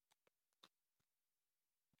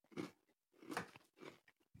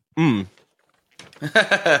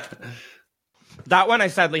 That one I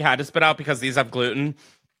sadly had to spit out because these have gluten.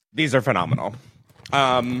 These are phenomenal.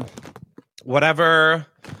 Whatever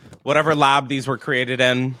lab these were created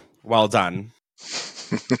in, well done.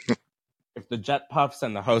 If the Jet Puffs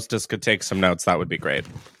and the hostess could take some notes, that would be great.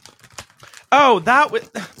 Oh,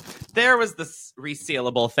 there was this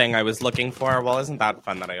resealable thing I was looking for. Well, isn't that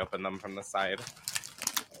fun that I opened them from the side?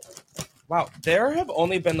 Wow, there have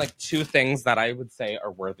only been like 2 things that I would say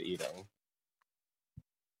are worth eating.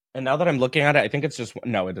 And now that I'm looking at it, I think it's just...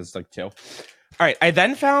 No, it is like 2. All right, I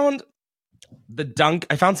then found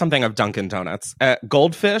I found something of Dunkin' Donuts.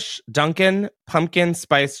 Goldfish Dunkin' Pumpkin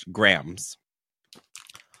Spice Grams.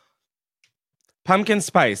 Pumpkin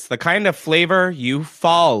spice, the kind of flavor you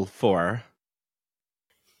fall for.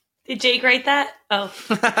 Did Jake write that? Oh.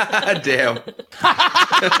 Damn.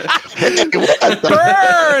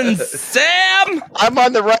 Burn, Sam! I'm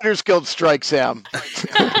on the Writers Guild strike, Sam.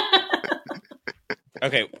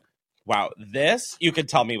 Okay, wow. This, you could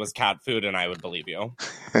tell me was cat food and I would believe you.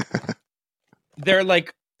 They're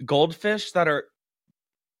like goldfish that are...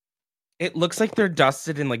 It looks like they're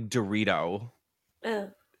dusted in like Dorito.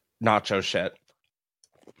 Nacho shit.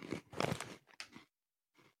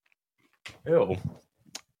 Ew.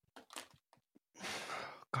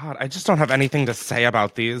 God, I just don't have anything to say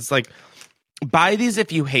about these. Like, buy these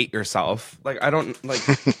if you hate yourself. Like, I don't, like...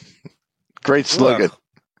 Great slogan. Ugh.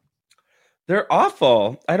 They're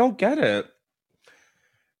awful. I don't get it.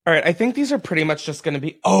 All right, I think these are pretty much just going to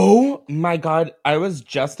be... Oh, my God. I was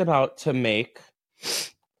just about to make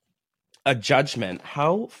a judgment.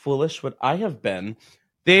 How foolish would I have been?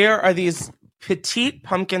 There are these petite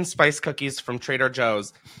pumpkin spice cookies from Trader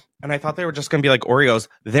Joe's. And I thought they were just going to be like Oreos.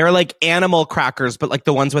 They're like animal crackers, but like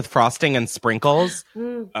the ones with frosting and sprinkles.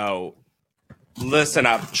 Oh, listen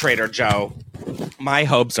up, Trader Joe. My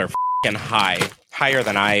hopes are f***ing high. Higher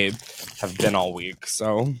than I have been all week.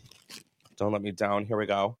 So don't let me down. Here we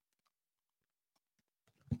go.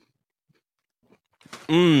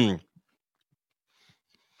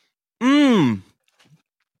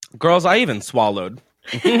 Girls, I even swallowed.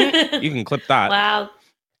 You can clip that. Wow.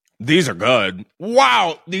 These are good.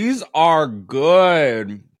 Wow, these are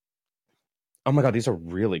good. Oh my God, these are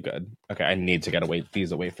really good. Okay, I need to get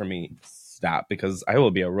these away from me. that because I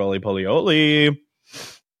will be a roly-poly-oly.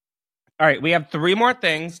 All right, we have 3 more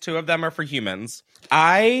things. 2 of them are for humans.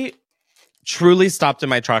 I truly stopped in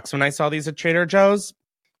my tracks when I saw these at Trader Joe's.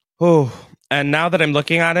 Oh, and now that I'm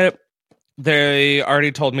looking at it, they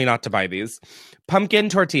already told me not to buy these. Pumpkin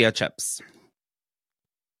tortilla chips.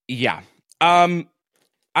 Yeah.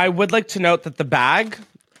 I would like to note that the bag,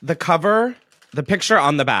 the cover, the picture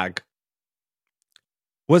on the bag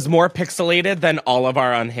was more pixelated than all of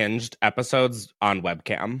our Unhinged episodes on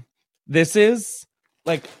webcam. This is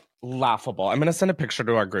like laughable. I'm going to send a picture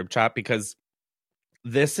to our group chat because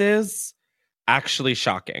this is actually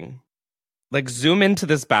shocking. Like, zoom into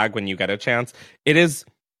this bag when you get a chance. It is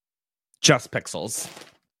just pixels.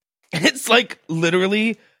 It's like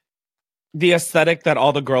literally the aesthetic that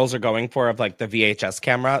all the girls are going for of like the VHS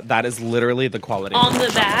camera. That is literally the quality on the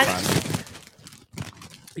bag.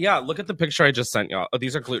 Yeah, look at the picture I just sent y'all. Oh,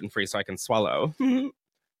 these are gluten-free so I can swallow.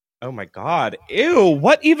 Oh my God. Ew,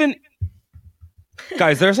 what even?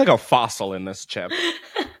 Guys, there's like a fossil in this chip.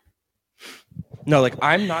 No, like,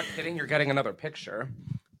 I'm not kidding. You're getting another picture.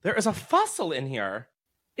 There is a fossil in here.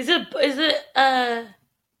 Is it a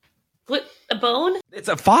bone? It's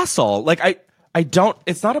a fossil. Like, I don't,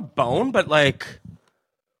 it's not a bone, but like,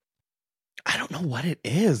 I don't know what it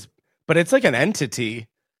is, but it's like an entity.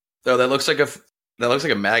 Oh, that looks like a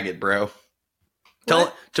maggot, bro.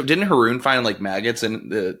 Didn't Haroon find like maggots in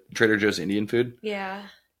the Trader Joe's Indian food? Yeah.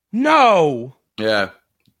 No. Yeah.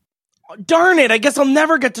 Oh, darn it. I guess I'll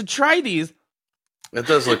never get to try these. That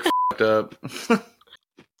does look fucked up.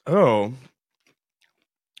 Oh.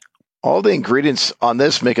 All the ingredients on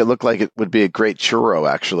this make it look like it would be a great churro,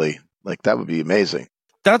 actually. Like, that would be amazing.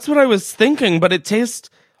 That's what I was thinking, but it tastes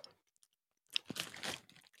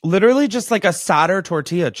literally just like a sadder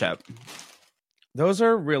tortilla chip. Those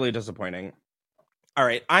are really disappointing. All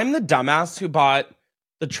right, I'm the dumbass who bought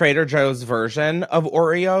the Trader Joe's version of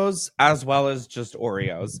Oreos as well as just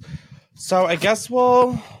Oreos. So I guess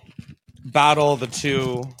we'll battle the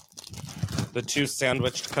two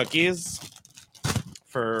sandwiched cookies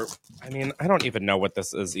for, I mean, I don't even know what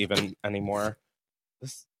this is even anymore.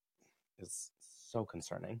 This is so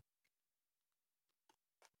concerning.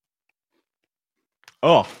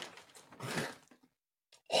 Oh.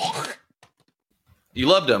 You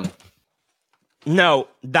loved them. No,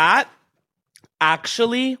 that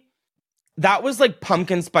was like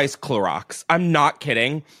pumpkin spice Clorox. I'm not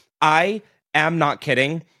kidding. I am not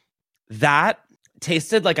kidding. That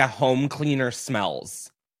tasted like a home cleaner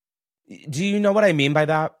smells. Do you know what I mean by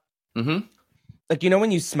that? Mm-hmm. Like, you know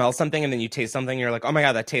when you smell something and then you taste something and you're like, oh my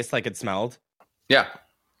God, that tastes like it smelled? Yeah.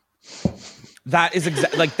 That is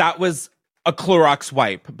like, that was a Clorox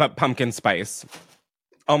wipe, but pumpkin spice.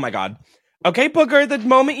 Oh my God. Okay, Booger, the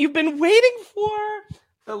moment you've been waiting for.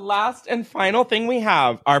 The last and final thing we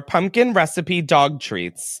have are pumpkin recipe dog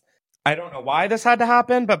treats. I don't know why this had to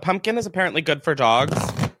happen, but pumpkin is apparently good for dogs.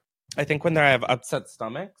 I think when they have upset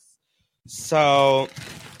stomachs. So,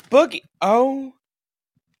 Boogie. Oh,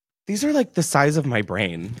 these are like the size of my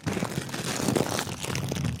brain.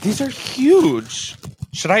 These are huge.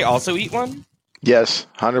 Should I also eat one? Yes,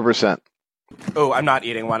 100%. Oh, I'm not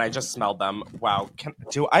eating one. I just smelled them. Wow.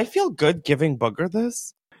 Do I feel good giving Booger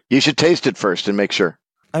this? You should taste it first and make sure.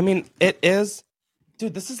 I mean, it is.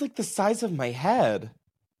 Dude, this is like the size of my head.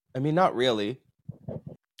 I mean, not really.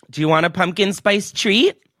 Do you want a pumpkin spice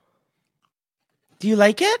treat? Do you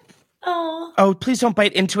like it? Oh, please don't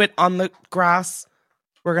bite into it on the grass.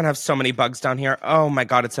 We're going to have so many bugs down here. Oh my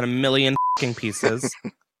God, it's in 1,000,000 fucking pieces.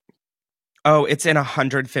 Oh, it's in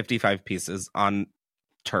 155 pieces on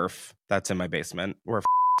turf that's in my basement. We're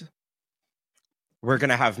going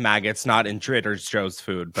to have maggots, not in Trader Joe's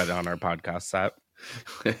food, but on our podcast set.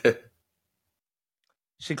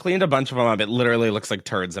 She cleaned a bunch of them up. It literally looks like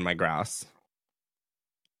turds in my grass.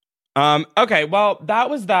 Okay, well,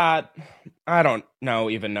 that was that. I don't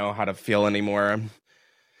even know how to feel anymore.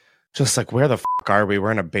 Just like, where the fuck are we?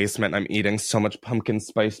 We're in a basement. I'm eating so much pumpkin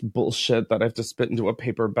spice bullshit that I have to spit into a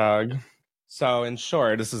paper bag. So, in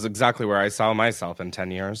short, this is exactly where I saw myself in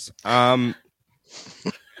 10 years.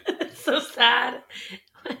 It's so sad.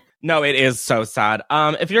 No, it is so sad.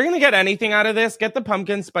 If you're going to get anything out of this, get the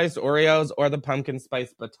pumpkin spice Oreos or the pumpkin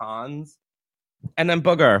spice batons. And then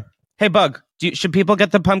Booger. Hey, Bug, should people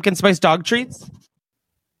get the pumpkin spice dog treats?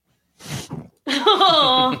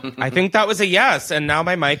 Oh. I think that was a yes. And now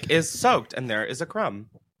my mic is soaked and there is a crumb.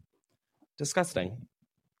 Disgusting.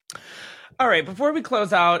 All right, before we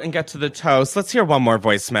close out and get to the toast, let's hear one more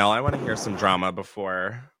voicemail. I want to hear some drama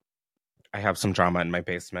before I have some drama in my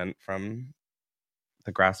basement from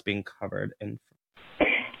the grass being covered in.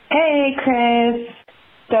 Hey, Chris.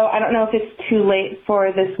 So I don't know if it's too late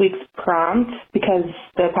for this week's prompt because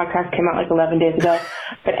the podcast came out like 11 days ago.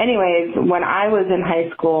 But anyways, when I was in high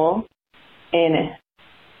school,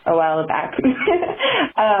 a while back,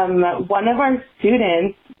 one of our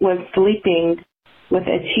students was sleeping with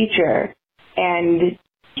a teacher, and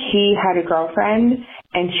he had a girlfriend,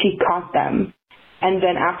 and she caught them. And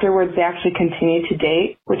then afterwards, they actually continued to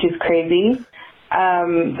date, which is crazy.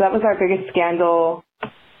 So that was our biggest scandal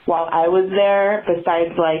while I was there,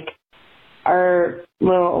 besides, like, our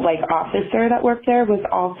little, like, officer that worked there was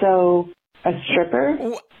also a stripper,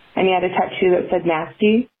 and he had a tattoo that said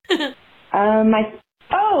nasty.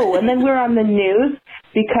 And then we were on the news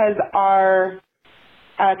because our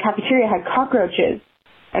cafeteria had cockroaches,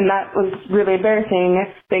 and that was really embarrassing.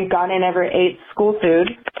 Thank God I never ate school food.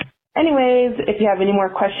 Anyways, if you have any more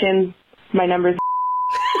questions, my number's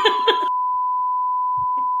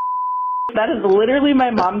That is literally my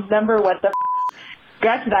mom's number. What the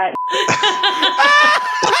Scratch that.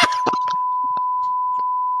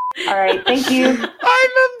 All right, thank you.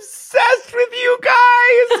 I'm obsessed with you guys.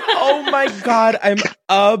 Oh my God, I'm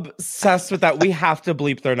obsessed with that. We have to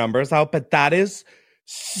bleep their numbers out, but that is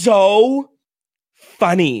so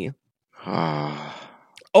funny.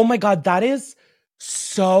 Oh my God, that is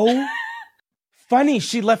so funny.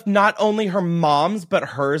 She left not only her mom's, but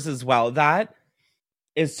hers as well. That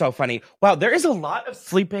is so funny. Wow, there is a lot of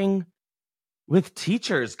sleeping with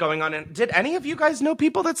teachers going on. Did any of you guys know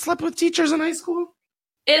people that slept with teachers in high school?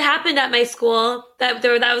 It happened at my school. That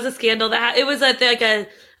was a scandal. It was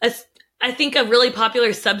I think a really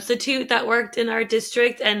popular substitute that worked in our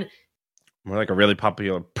district, and more like a really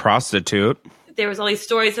popular prostitute. There was all these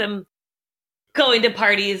stories of him going to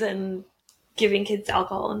parties and giving kids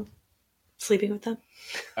alcohol and sleeping with them.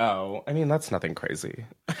 Oh, I mean, that's nothing crazy.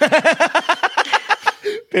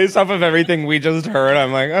 Based off of everything we just heard,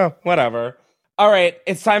 I'm like, oh, whatever. All right,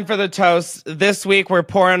 it's time for the toast. This week, we're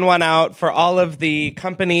pouring one out for all of the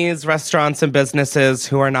companies, restaurants, and businesses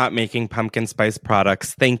who are not making pumpkin spice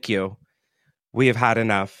products. Thank you. We have had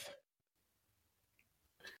enough.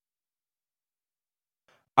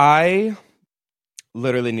 I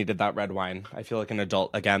literally needed that red wine. I feel like an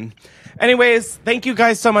adult again. Anyways, thank you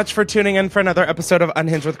guys so much for tuning in for another episode of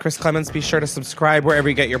Unhinged with Chris Clemens. Be sure to subscribe wherever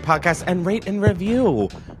you get your podcasts and rate and review.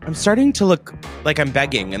 I'm starting to look like I'm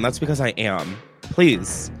begging, and that's because I am.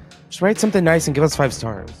 Please, just write something nice and give us 5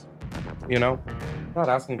 stars. You know? I'm not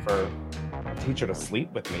asking for a teacher to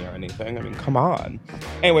sleep with me or anything. I mean, come on.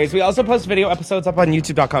 Anyways, we also post video episodes up on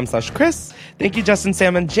youtube.com/Chris. Thank you, Justin,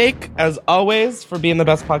 Sam, and Jake, as always, for being the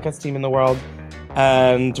best podcast team in the world.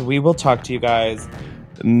 And we will talk to you guys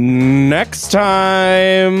next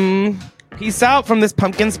time. Peace out from this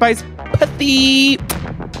pumpkin spice pathy.